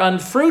barren nor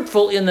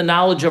unfruitful in the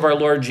knowledge of our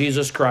Lord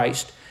Jesus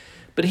Christ.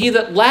 But he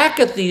that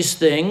lacketh these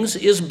things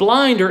is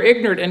blind or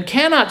ignorant, and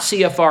cannot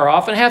see afar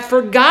off, and hath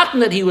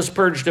forgotten that he was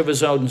purged of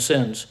his own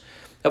sins,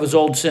 of his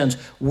old sins.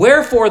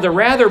 Wherefore the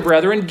rather,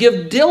 brethren,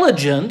 give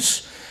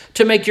diligence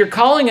to make your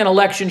calling and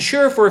election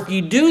sure, for if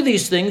ye do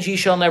these things, ye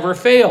shall never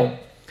fail.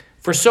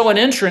 For so an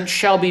entrance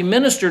shall be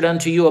ministered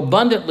unto you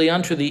abundantly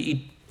unto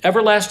the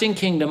everlasting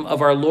kingdom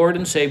of our Lord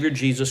and Savior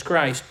Jesus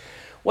Christ.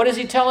 What is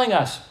he telling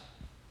us?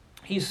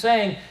 He's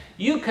saying,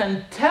 you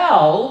can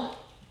tell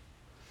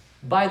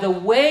by the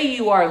way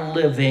you are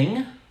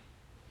living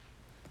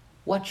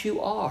what you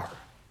are,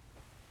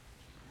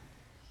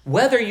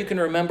 whether you can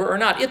remember or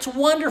not. It's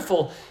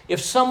wonderful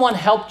if someone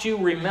helped you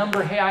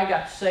remember, hey, I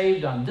got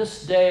saved on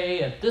this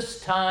day at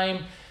this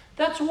time.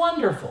 That's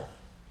wonderful.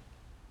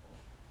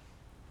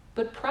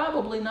 But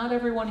probably not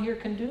everyone here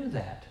can do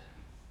that.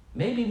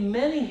 Maybe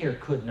many here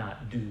could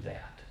not do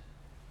that.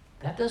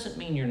 That doesn't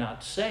mean you're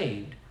not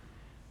saved,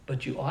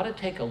 but you ought to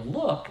take a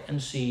look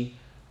and see,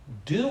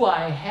 do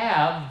I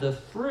have the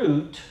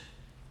fruit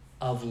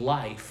of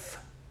life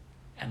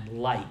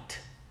and light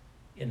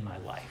in my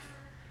life?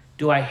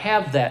 Do I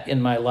have that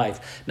in my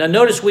life? Now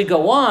notice we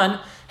go on,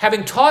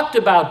 having talked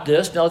about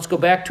this, now let's go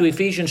back to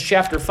Ephesians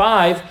chapter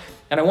 5,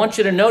 and I want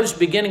you to notice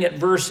beginning at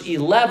verse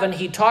 11,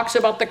 he talks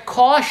about the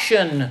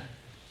caution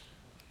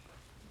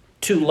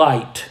to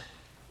light.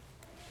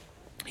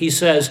 He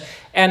says,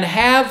 and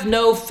have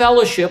no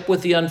fellowship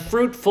with the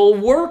unfruitful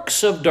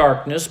works of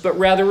darkness, but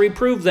rather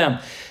reprove them.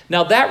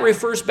 Now that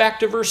refers back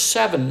to verse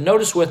 7.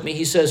 Notice with me,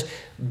 he says,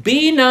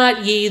 be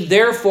not ye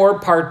therefore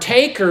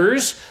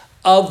partakers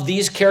of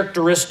these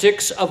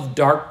characteristics of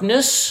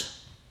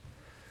darkness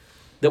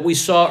that we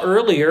saw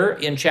earlier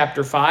in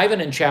chapter 5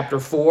 and in chapter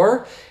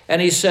 4.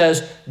 And he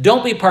says,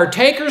 don't be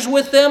partakers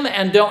with them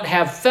and don't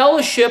have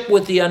fellowship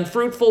with the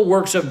unfruitful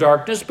works of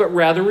darkness, but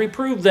rather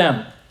reprove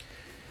them.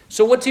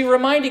 So what's he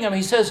reminding them?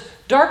 He says,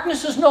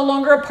 darkness is no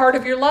longer a part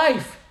of your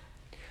life.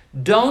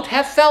 Don't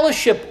have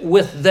fellowship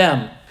with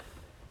them.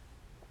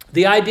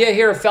 The idea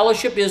here of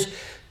fellowship is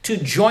to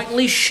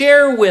jointly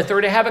share with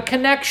or to have a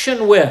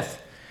connection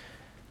with.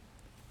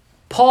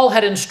 Paul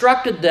had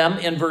instructed them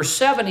in verse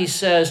 7, he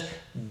says,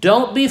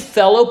 don't be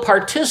fellow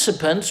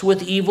participants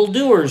with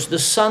evildoers, the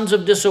sons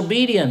of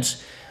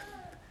disobedience.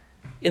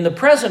 In the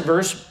present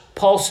verse,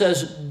 Paul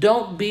says,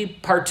 don't be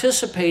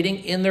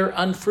participating in their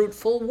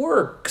unfruitful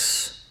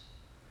works.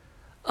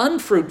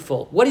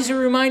 Unfruitful. What is he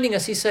reminding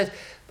us? He said,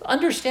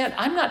 understand,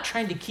 I'm not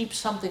trying to keep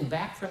something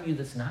back from you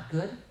that's not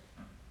good.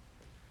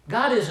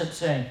 God isn't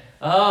saying,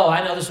 oh,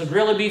 I know this would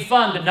really be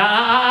fun, but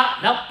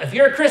no, if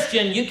you're a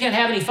Christian, you can't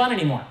have any fun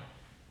anymore.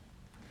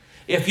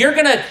 If you're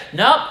going to,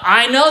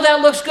 I know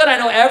that looks good. I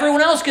know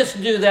everyone else gets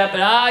to do that,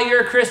 but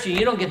you're a Christian.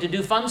 You don't get to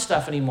do fun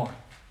stuff anymore.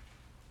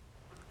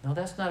 No,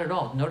 that's not at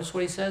all. Notice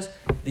what he says.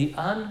 The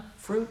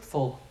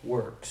unfruitful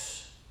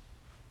works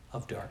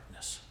of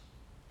darkness.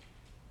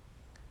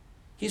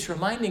 He's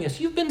reminding us,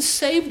 you've been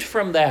saved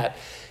from that.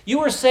 You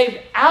were saved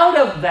out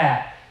of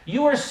that.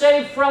 You were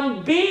saved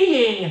from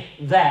being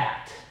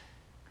that.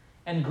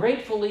 And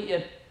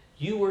gratefully,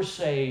 you were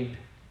saved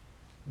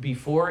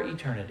before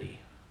eternity,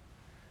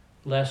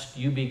 lest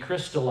you be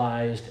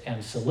crystallized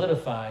and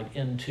solidified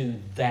into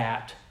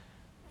that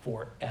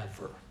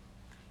forever.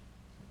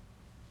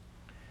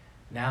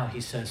 Now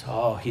he says,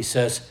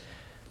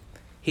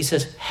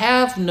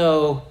 have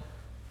no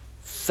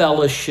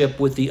fellowship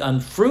with the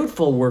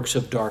unfruitful works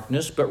of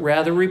darkness, but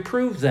rather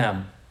reprove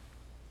them.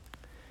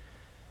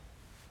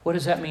 What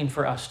does that mean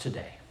for us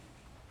today?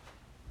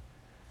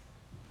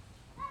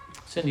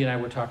 Cindy and I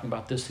were talking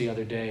about this the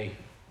other day.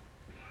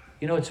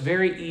 You know, it's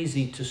very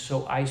easy to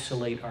so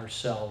isolate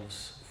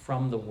ourselves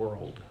from the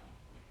world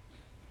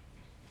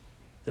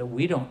that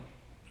we don't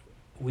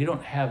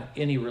have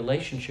any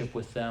relationship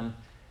with them.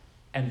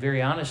 And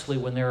very honestly,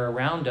 when they're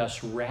around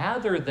us,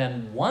 rather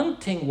than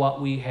wanting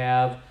what we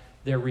have,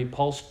 they're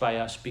repulsed by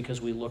us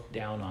because we look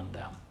down on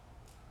them.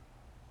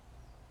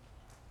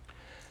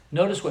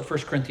 Notice what 1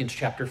 Corinthians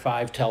chapter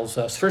 5 tells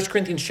us. 1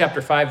 Corinthians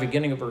chapter 5,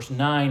 beginning of verse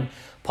 9,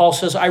 Paul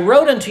says, I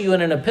wrote unto you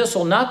in an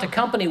epistle not to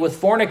company with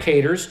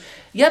fornicators,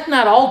 yet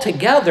not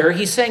altogether.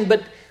 He's saying,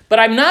 but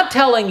I'm not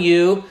telling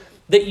you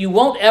that you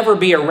won't ever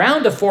be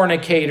around a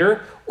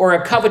fornicator or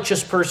a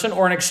covetous person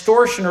or an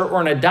extortioner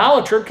or an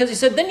idolater, because he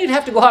said, then you'd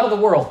have to go out of the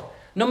world.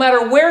 No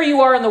matter where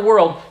you are in the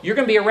world, you're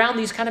going to be around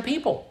these kind of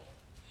people.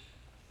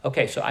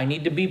 Okay, so I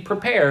need to be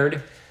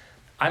prepared.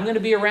 I'm going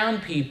to be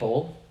around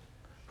people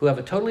who have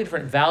a totally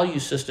different value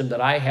system that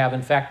I have.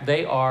 In fact,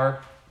 they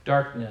are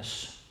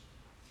darkness.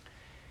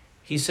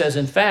 He says,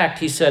 in fact,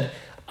 he said,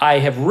 I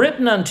have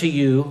written unto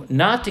you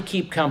not to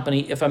keep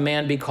company if a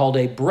man be called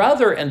a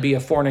brother and be a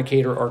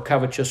fornicator or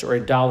covetous or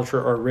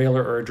idolater or a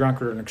railer or a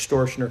drunkard or an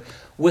extortioner.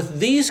 With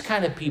these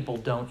kind of people,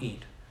 don't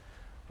eat.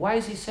 Why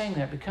is he saying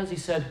that? Because he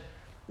said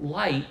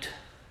light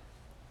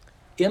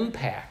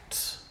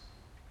impacts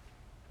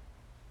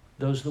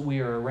those that we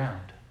are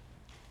around.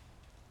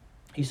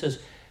 He says,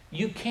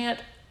 you can't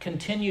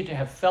continue to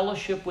have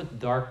fellowship with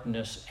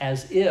darkness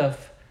as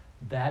if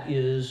that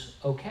is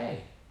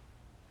okay.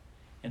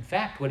 In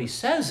fact, what he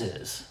says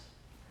is,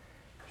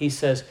 he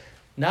says,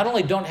 not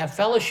only don't have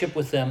fellowship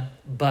with them,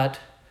 but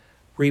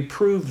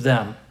reprove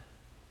them.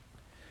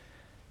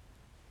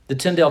 The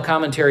Tyndale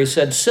commentary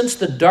said, since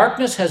the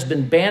darkness has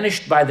been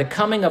banished by the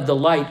coming of the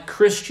light,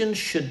 Christians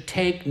should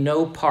take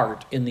no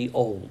part in the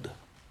old.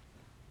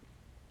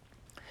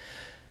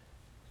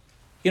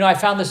 I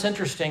found this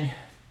interesting.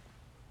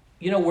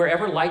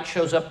 Wherever light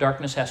shows up,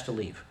 darkness has to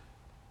leave.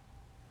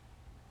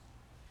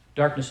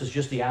 Darkness is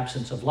just the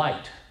absence of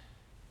light.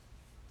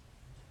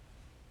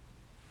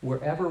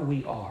 Wherever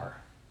we are,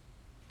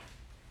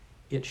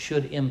 it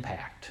should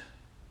impact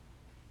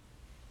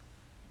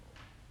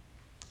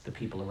the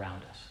people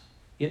around us.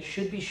 It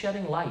should be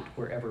shedding light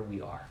wherever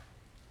we are.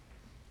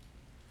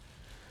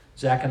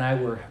 Zach and I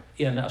were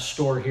in a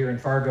store here in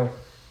Fargo,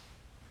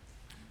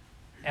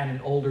 and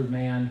an older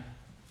man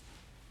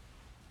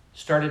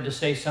started to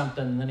say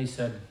something, and then he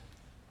said,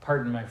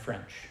 "Pardon my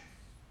French."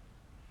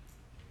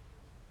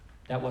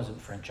 That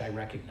wasn't French. I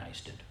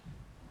recognized it.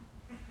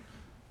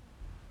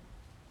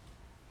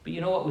 But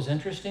what was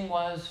interesting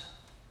was,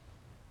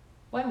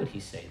 why would he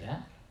say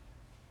that?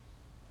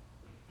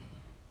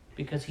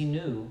 Because he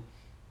knew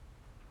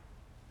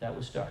that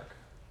was dark.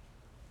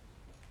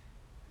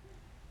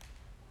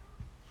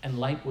 And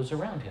light was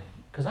around him.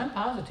 Because I'm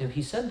positive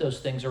he said those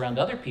things around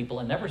other people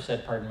and never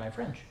said, "Pardon my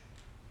French."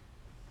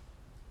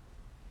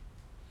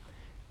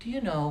 Do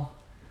you know,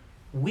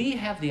 we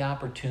have the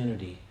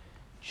opportunity,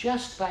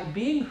 just by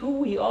being who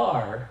we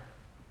are,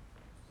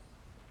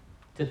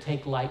 to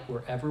take light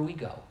wherever we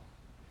go.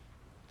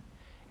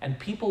 And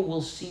people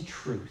will see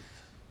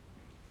truth.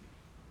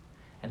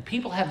 And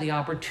people have the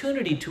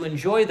opportunity to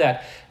enjoy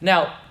that.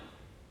 Now,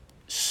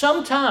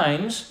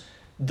 sometimes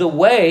the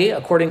way,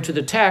 according to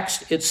the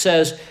text, it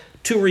says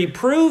to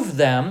reprove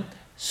them.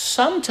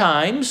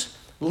 Sometimes,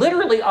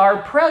 literally,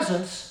 our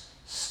presence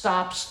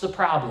stops the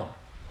problem.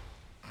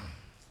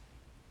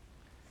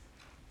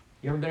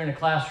 You ever been in a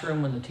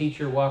classroom when the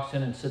teacher walks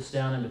in and sits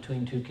down in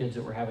between two kids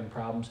that were having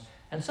problems?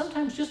 And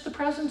sometimes just the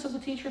presence of the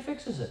teacher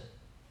fixes it.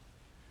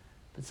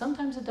 But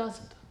sometimes it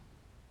doesn't.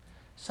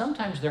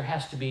 Sometimes there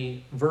has to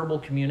be verbal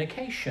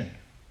communication.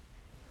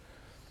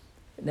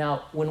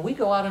 Now, when we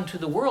go out into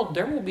the world,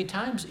 there will be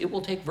times it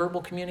will take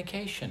verbal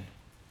communication.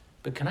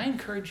 But can I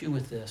encourage you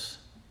with this?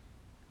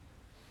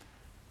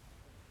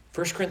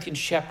 1 Corinthians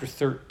chapter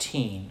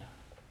 13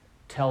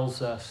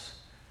 tells us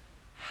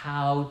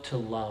how to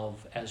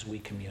love as we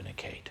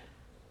communicate.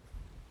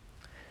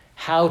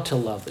 How to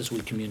love as we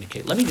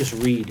communicate. Let me just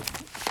read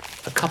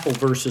a couple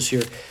verses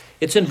here.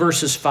 It's in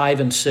verses 5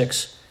 and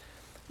 6.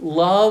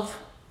 Love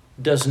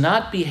does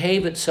not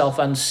behave itself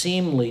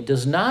unseemly,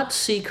 does not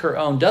seek her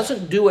own,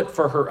 doesn't do it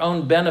for her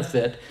own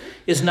benefit,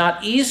 is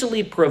not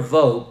easily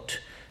provoked,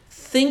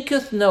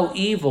 thinketh no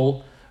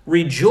evil,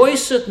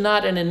 rejoiceth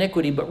not in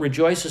iniquity, but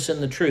rejoiceth in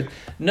the truth.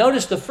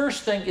 Notice the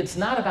first thing, it's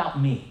not about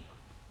me.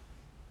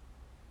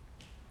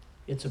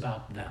 It's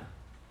about them.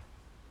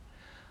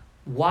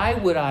 Why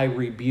would I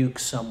rebuke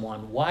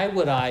someone? Why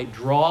would I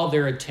draw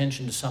their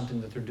attention to something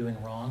that they're doing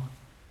wrong?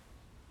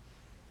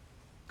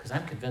 Because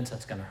I'm convinced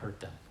that's going to hurt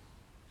them.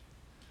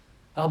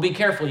 Oh, be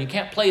careful. You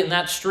can't play in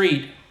that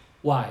street.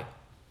 Why?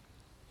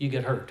 You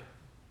get hurt.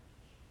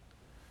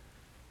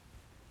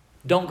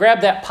 Don't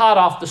grab that pot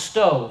off the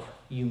stove.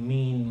 You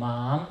mean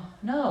mom?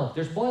 No,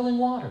 there's boiling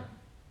water.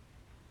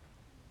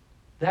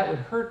 That would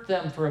hurt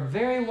them for a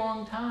very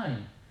long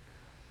time.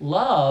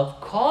 Love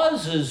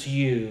causes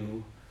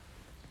you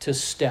to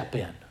step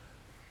in.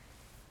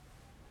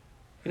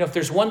 If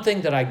there's one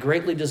thing that I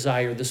greatly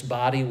desire this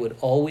body would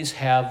always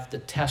have the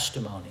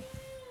testimony,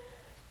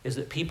 is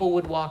that people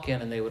would walk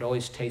in and they would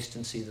always taste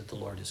and see that the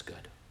Lord is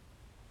good.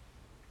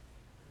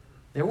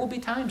 There will be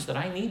times that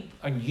I need,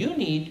 and you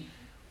need,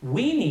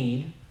 we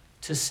need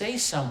to say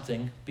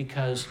something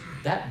because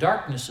that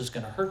darkness is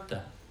going to hurt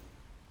them.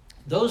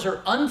 Those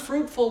are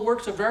unfruitful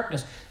works of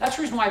darkness. That's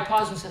the reason why I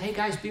paused and said, hey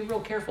guys, be real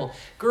careful.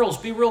 Girls,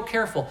 be real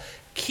careful.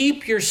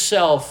 Keep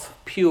yourself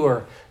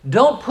pure.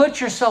 Don't put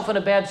yourself in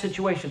a bad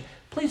situation.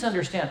 Please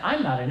understand,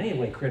 I'm not in any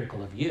way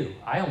critical of you.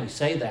 I only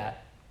say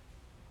that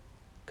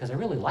because I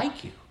really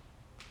like you.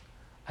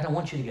 I don't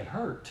want you to get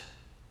hurt.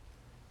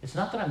 It's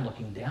not that I'm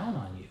looking down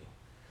on you.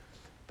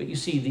 But you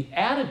see, the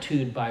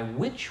attitude by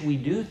which we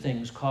do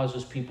things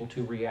causes people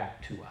to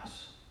react to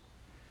us.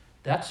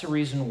 That's the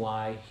reason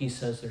why he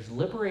says there's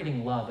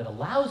liberating love. It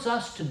allows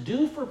us to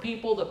do for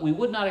people that we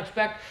would not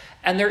expect.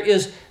 And there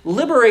is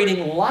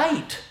liberating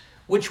light,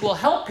 which will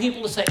help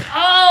people to say,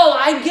 oh,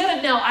 I get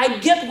it now. I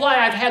get why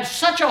I've had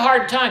such a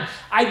hard time.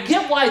 I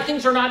get why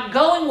things are not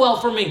going well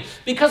for me,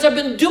 because I've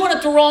been doing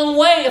it the wrong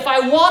way. If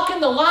I walk in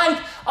the light,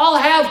 I'll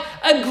have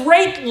a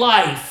great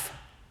life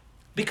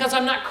because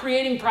I'm not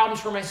creating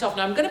problems for myself.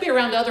 Now, I'm going to be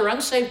around other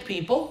unsaved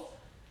people.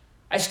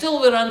 I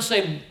still have an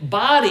unsaved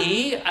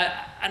body,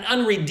 an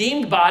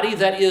unredeemed body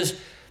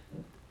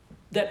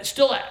that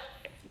still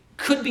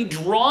could be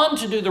drawn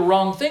to do the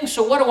wrong thing.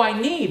 So what do I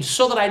need?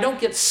 So that I don't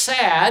get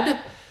sad,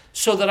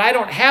 so that I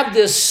don't have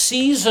this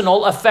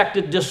seasonal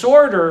affective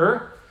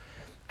disorder,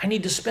 I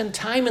need to spend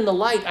time in the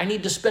light. I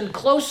need to spend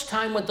close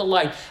time with the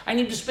light. I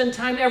need to spend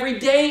time every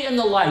day in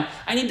the light.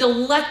 I need to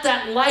let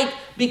that light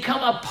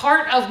become a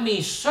part of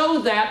me so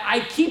that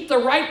I keep the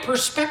right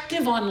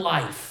perspective on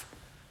life.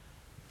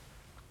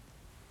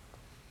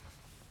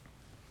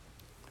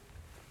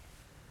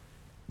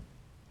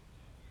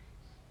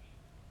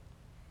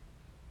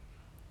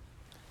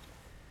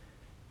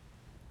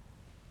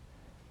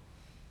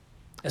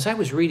 As I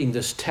was reading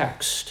this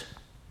text,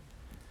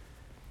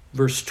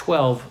 verse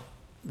 12,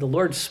 the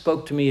Lord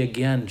spoke to me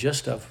again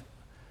just of,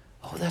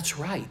 oh, that's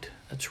right.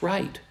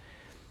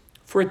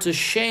 For it's a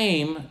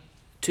shame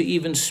to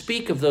even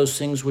speak of those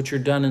things which are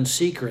done in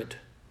secret.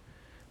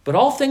 But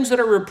all things that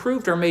are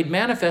reproved are made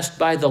manifest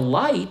by the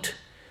light,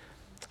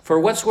 for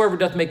whatsoever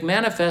doth make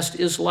manifest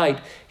is light.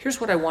 Here's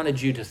what I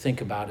wanted you to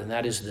think about, and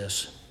that is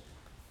this.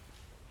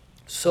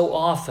 So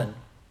often,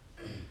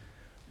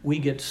 we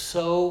get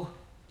so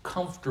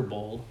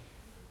comfortable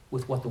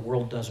with what the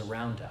world does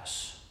around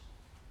us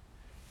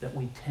that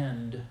we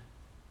tend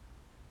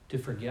to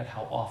forget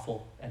how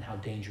awful and how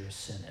dangerous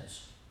sin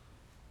is.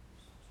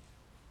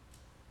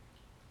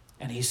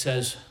 And he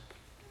says,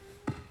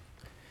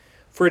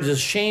 for it is a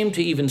shame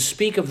to even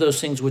speak of those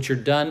things which are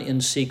done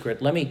in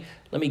secret. Let me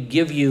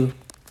give you,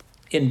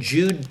 in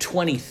Jude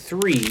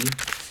 23,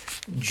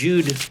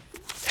 Jude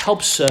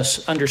helps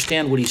us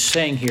understand what he's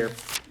saying here.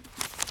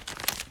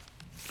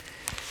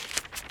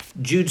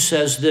 Jude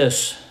says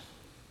this,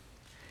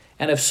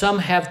 and if some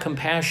have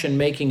compassion,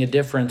 making a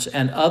difference,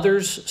 and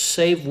others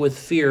save with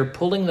fear,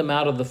 pulling them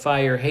out of the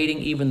fire, hating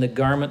even the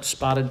garment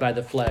spotted by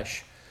the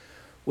flesh.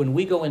 When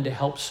we go in to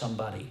help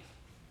somebody,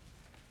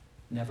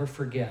 never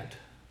forget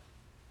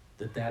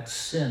that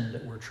sin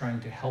that we're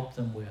trying to help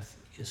them with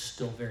is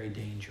still very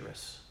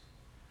dangerous.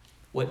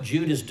 What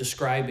Jude is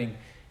describing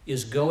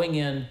is going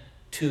in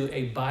to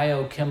a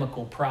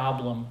biochemical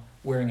problem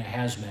wearing a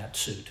hazmat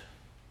suit.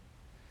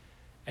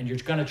 And you're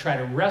going to try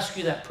to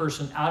rescue that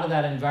person out of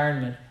that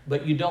environment,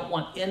 but you don't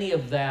want any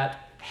of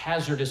that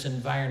hazardous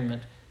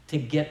environment to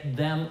get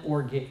them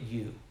or get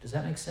you. Does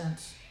that make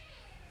sense?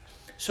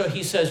 So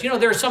he says,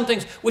 there are some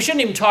things we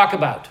shouldn't even talk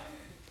about.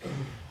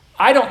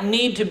 I don't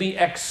need to be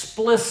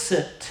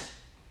explicit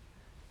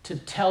to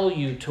tell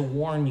you, to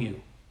warn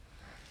you.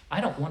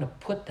 I don't want to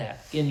put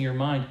that in your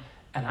mind,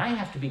 and I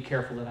have to be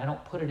careful that I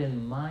don't put it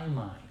in my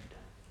mind.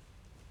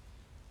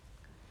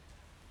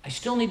 I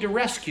still need to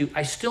rescue.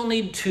 I still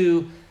need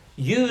to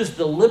use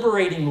the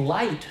liberating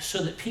light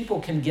so that people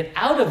can get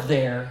out of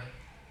there.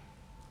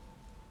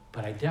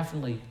 But I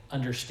definitely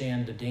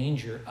understand the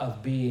danger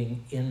of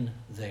being in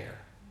there.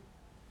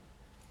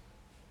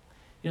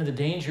 The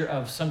danger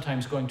of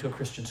sometimes going to a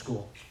Christian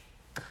school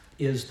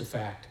is the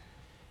fact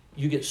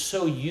you get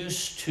so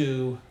used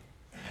to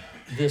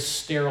this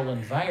sterile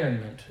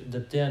environment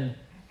that then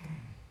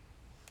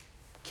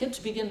kids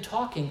begin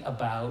talking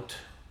about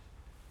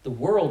the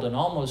world and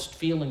almost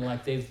feeling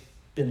like they've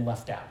been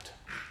left out.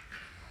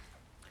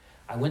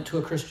 I went to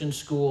a Christian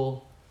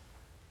school,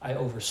 I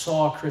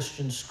oversaw a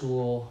Christian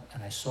school,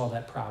 and I saw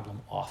that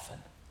problem often.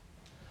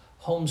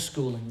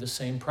 Homeschooling, the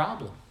same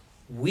problem.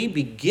 We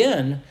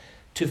begin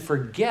to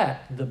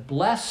forget the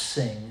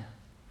blessing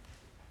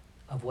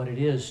of what it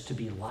is to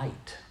be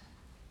light.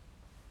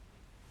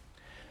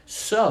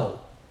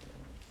 So,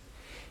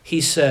 he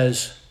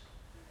says,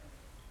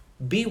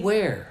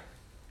 beware.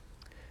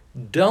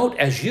 Don't,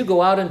 as you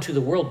go out into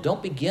the world,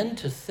 don't begin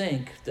to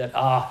think that,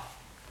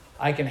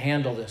 I can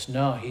handle this.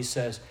 No, he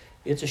says,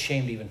 it's a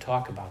shame to even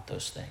talk about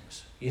those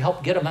things. You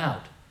help get them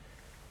out,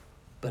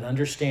 but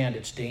understand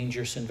it's a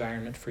dangerous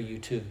environment for you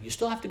too. You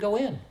still have to go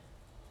in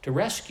to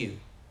rescue,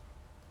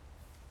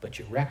 but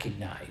you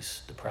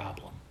recognize the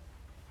problem,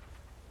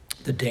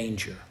 the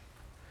danger.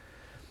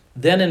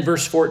 Then in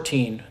verse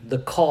 14, the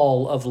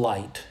call of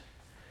light.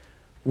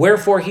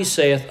 Wherefore he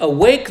saith,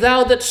 awake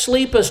thou that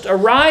sleepest,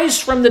 arise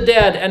from the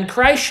dead, and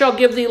Christ shall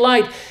give thee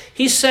light.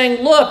 He's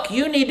saying, look,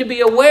 you need to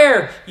be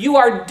aware. You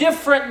are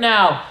different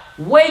now.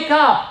 Wake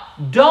up.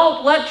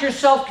 Don't let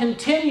yourself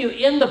continue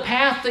in the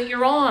path that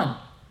you're on.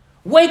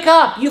 Wake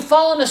up. You've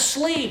fallen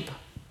asleep.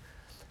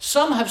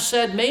 Some have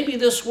said maybe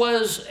this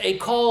was a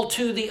call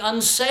to the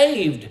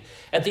unsaved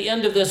at the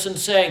end of this and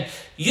saying,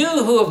 you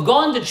who have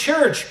gone to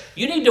church,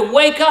 you need to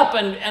wake up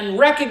and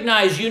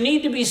recognize you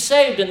need to be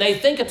saved. And they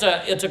think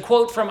it's a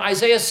quote from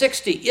Isaiah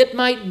 60. It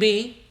might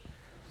be.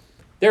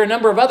 There are a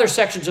number of other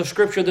sections of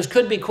Scripture this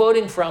could be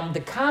quoting from. The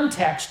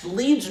context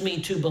leads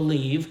me to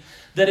believe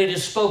that it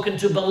is spoken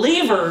to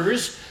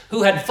believers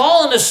who had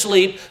fallen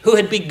asleep, who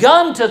had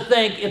begun to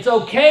think it's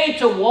okay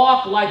to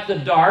walk like the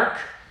dark,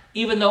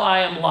 even though I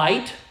am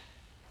light.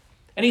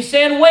 And he's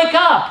saying, wake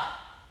up.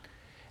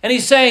 And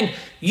he's saying,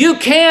 you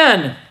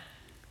can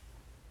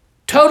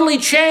totally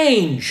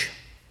change.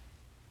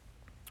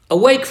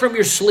 Awake from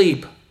your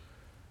sleep.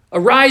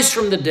 Arise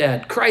from the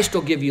dead. Christ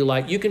will give you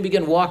light. You can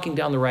begin walking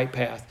down the right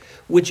path.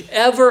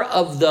 Whichever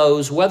of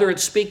those, whether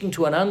it's speaking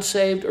to an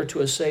unsaved or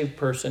to a saved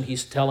person,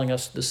 he's telling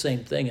us the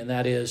same thing, and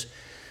that is,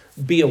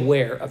 be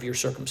aware of your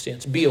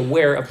circumstance. Be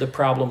aware of the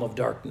problem of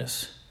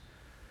darkness.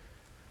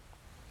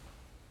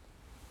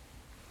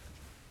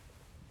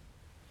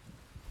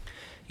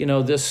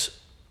 This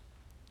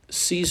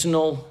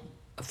seasonal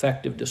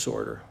affective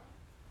disorder,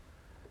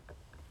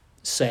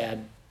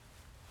 SAD,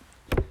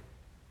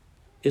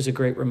 is a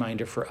great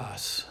reminder for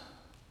us.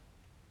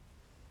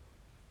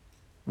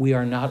 We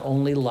are not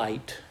only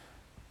light,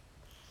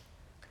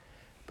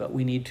 but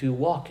we need to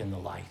walk in the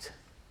light.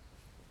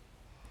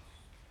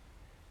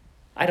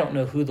 I don't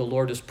know who the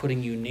Lord is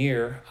putting you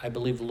near. I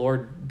believe the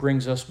Lord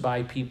brings us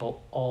by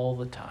people all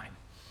the time.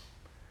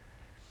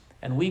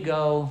 And we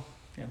go,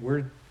 and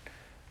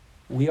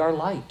we are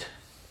light.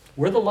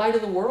 We're the light of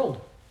the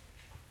world.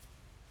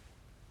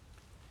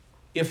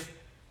 If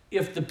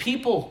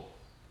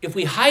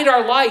we hide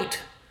our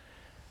light,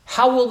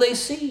 how will they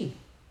see?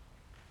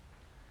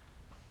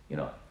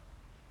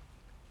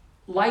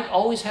 Light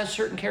always has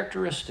certain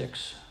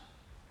characteristics.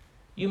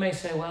 You may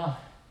say, well,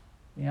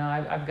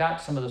 yeah, I've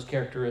got some of those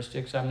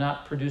characteristics. I'm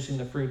not producing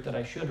the fruit that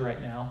I should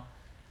right now.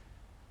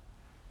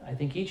 I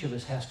think each of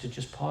us has to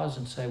just pause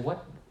and say,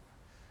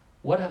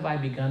 what have I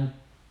begun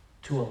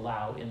to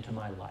allow into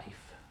my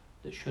life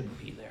that shouldn't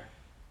be there?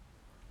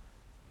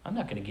 I'm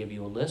not going to give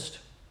you a list.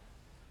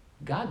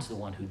 God's the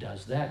one who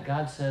does that.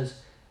 God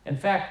says, in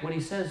fact, what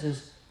he says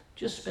is,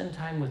 just spend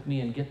time with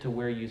me and get to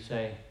where you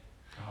say,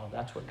 oh,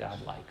 that's what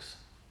God likes.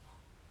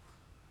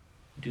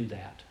 Do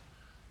that.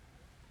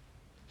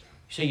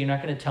 You say, you're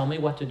not going to tell me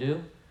what to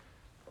do?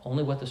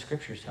 Only what the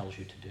Scriptures tells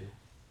you to do.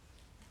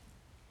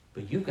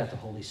 But you've got the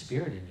Holy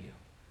Spirit in you.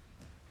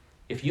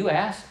 If you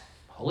ask,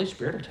 Holy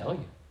Spirit will tell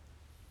you.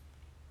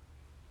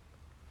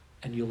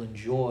 And you'll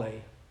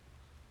enjoy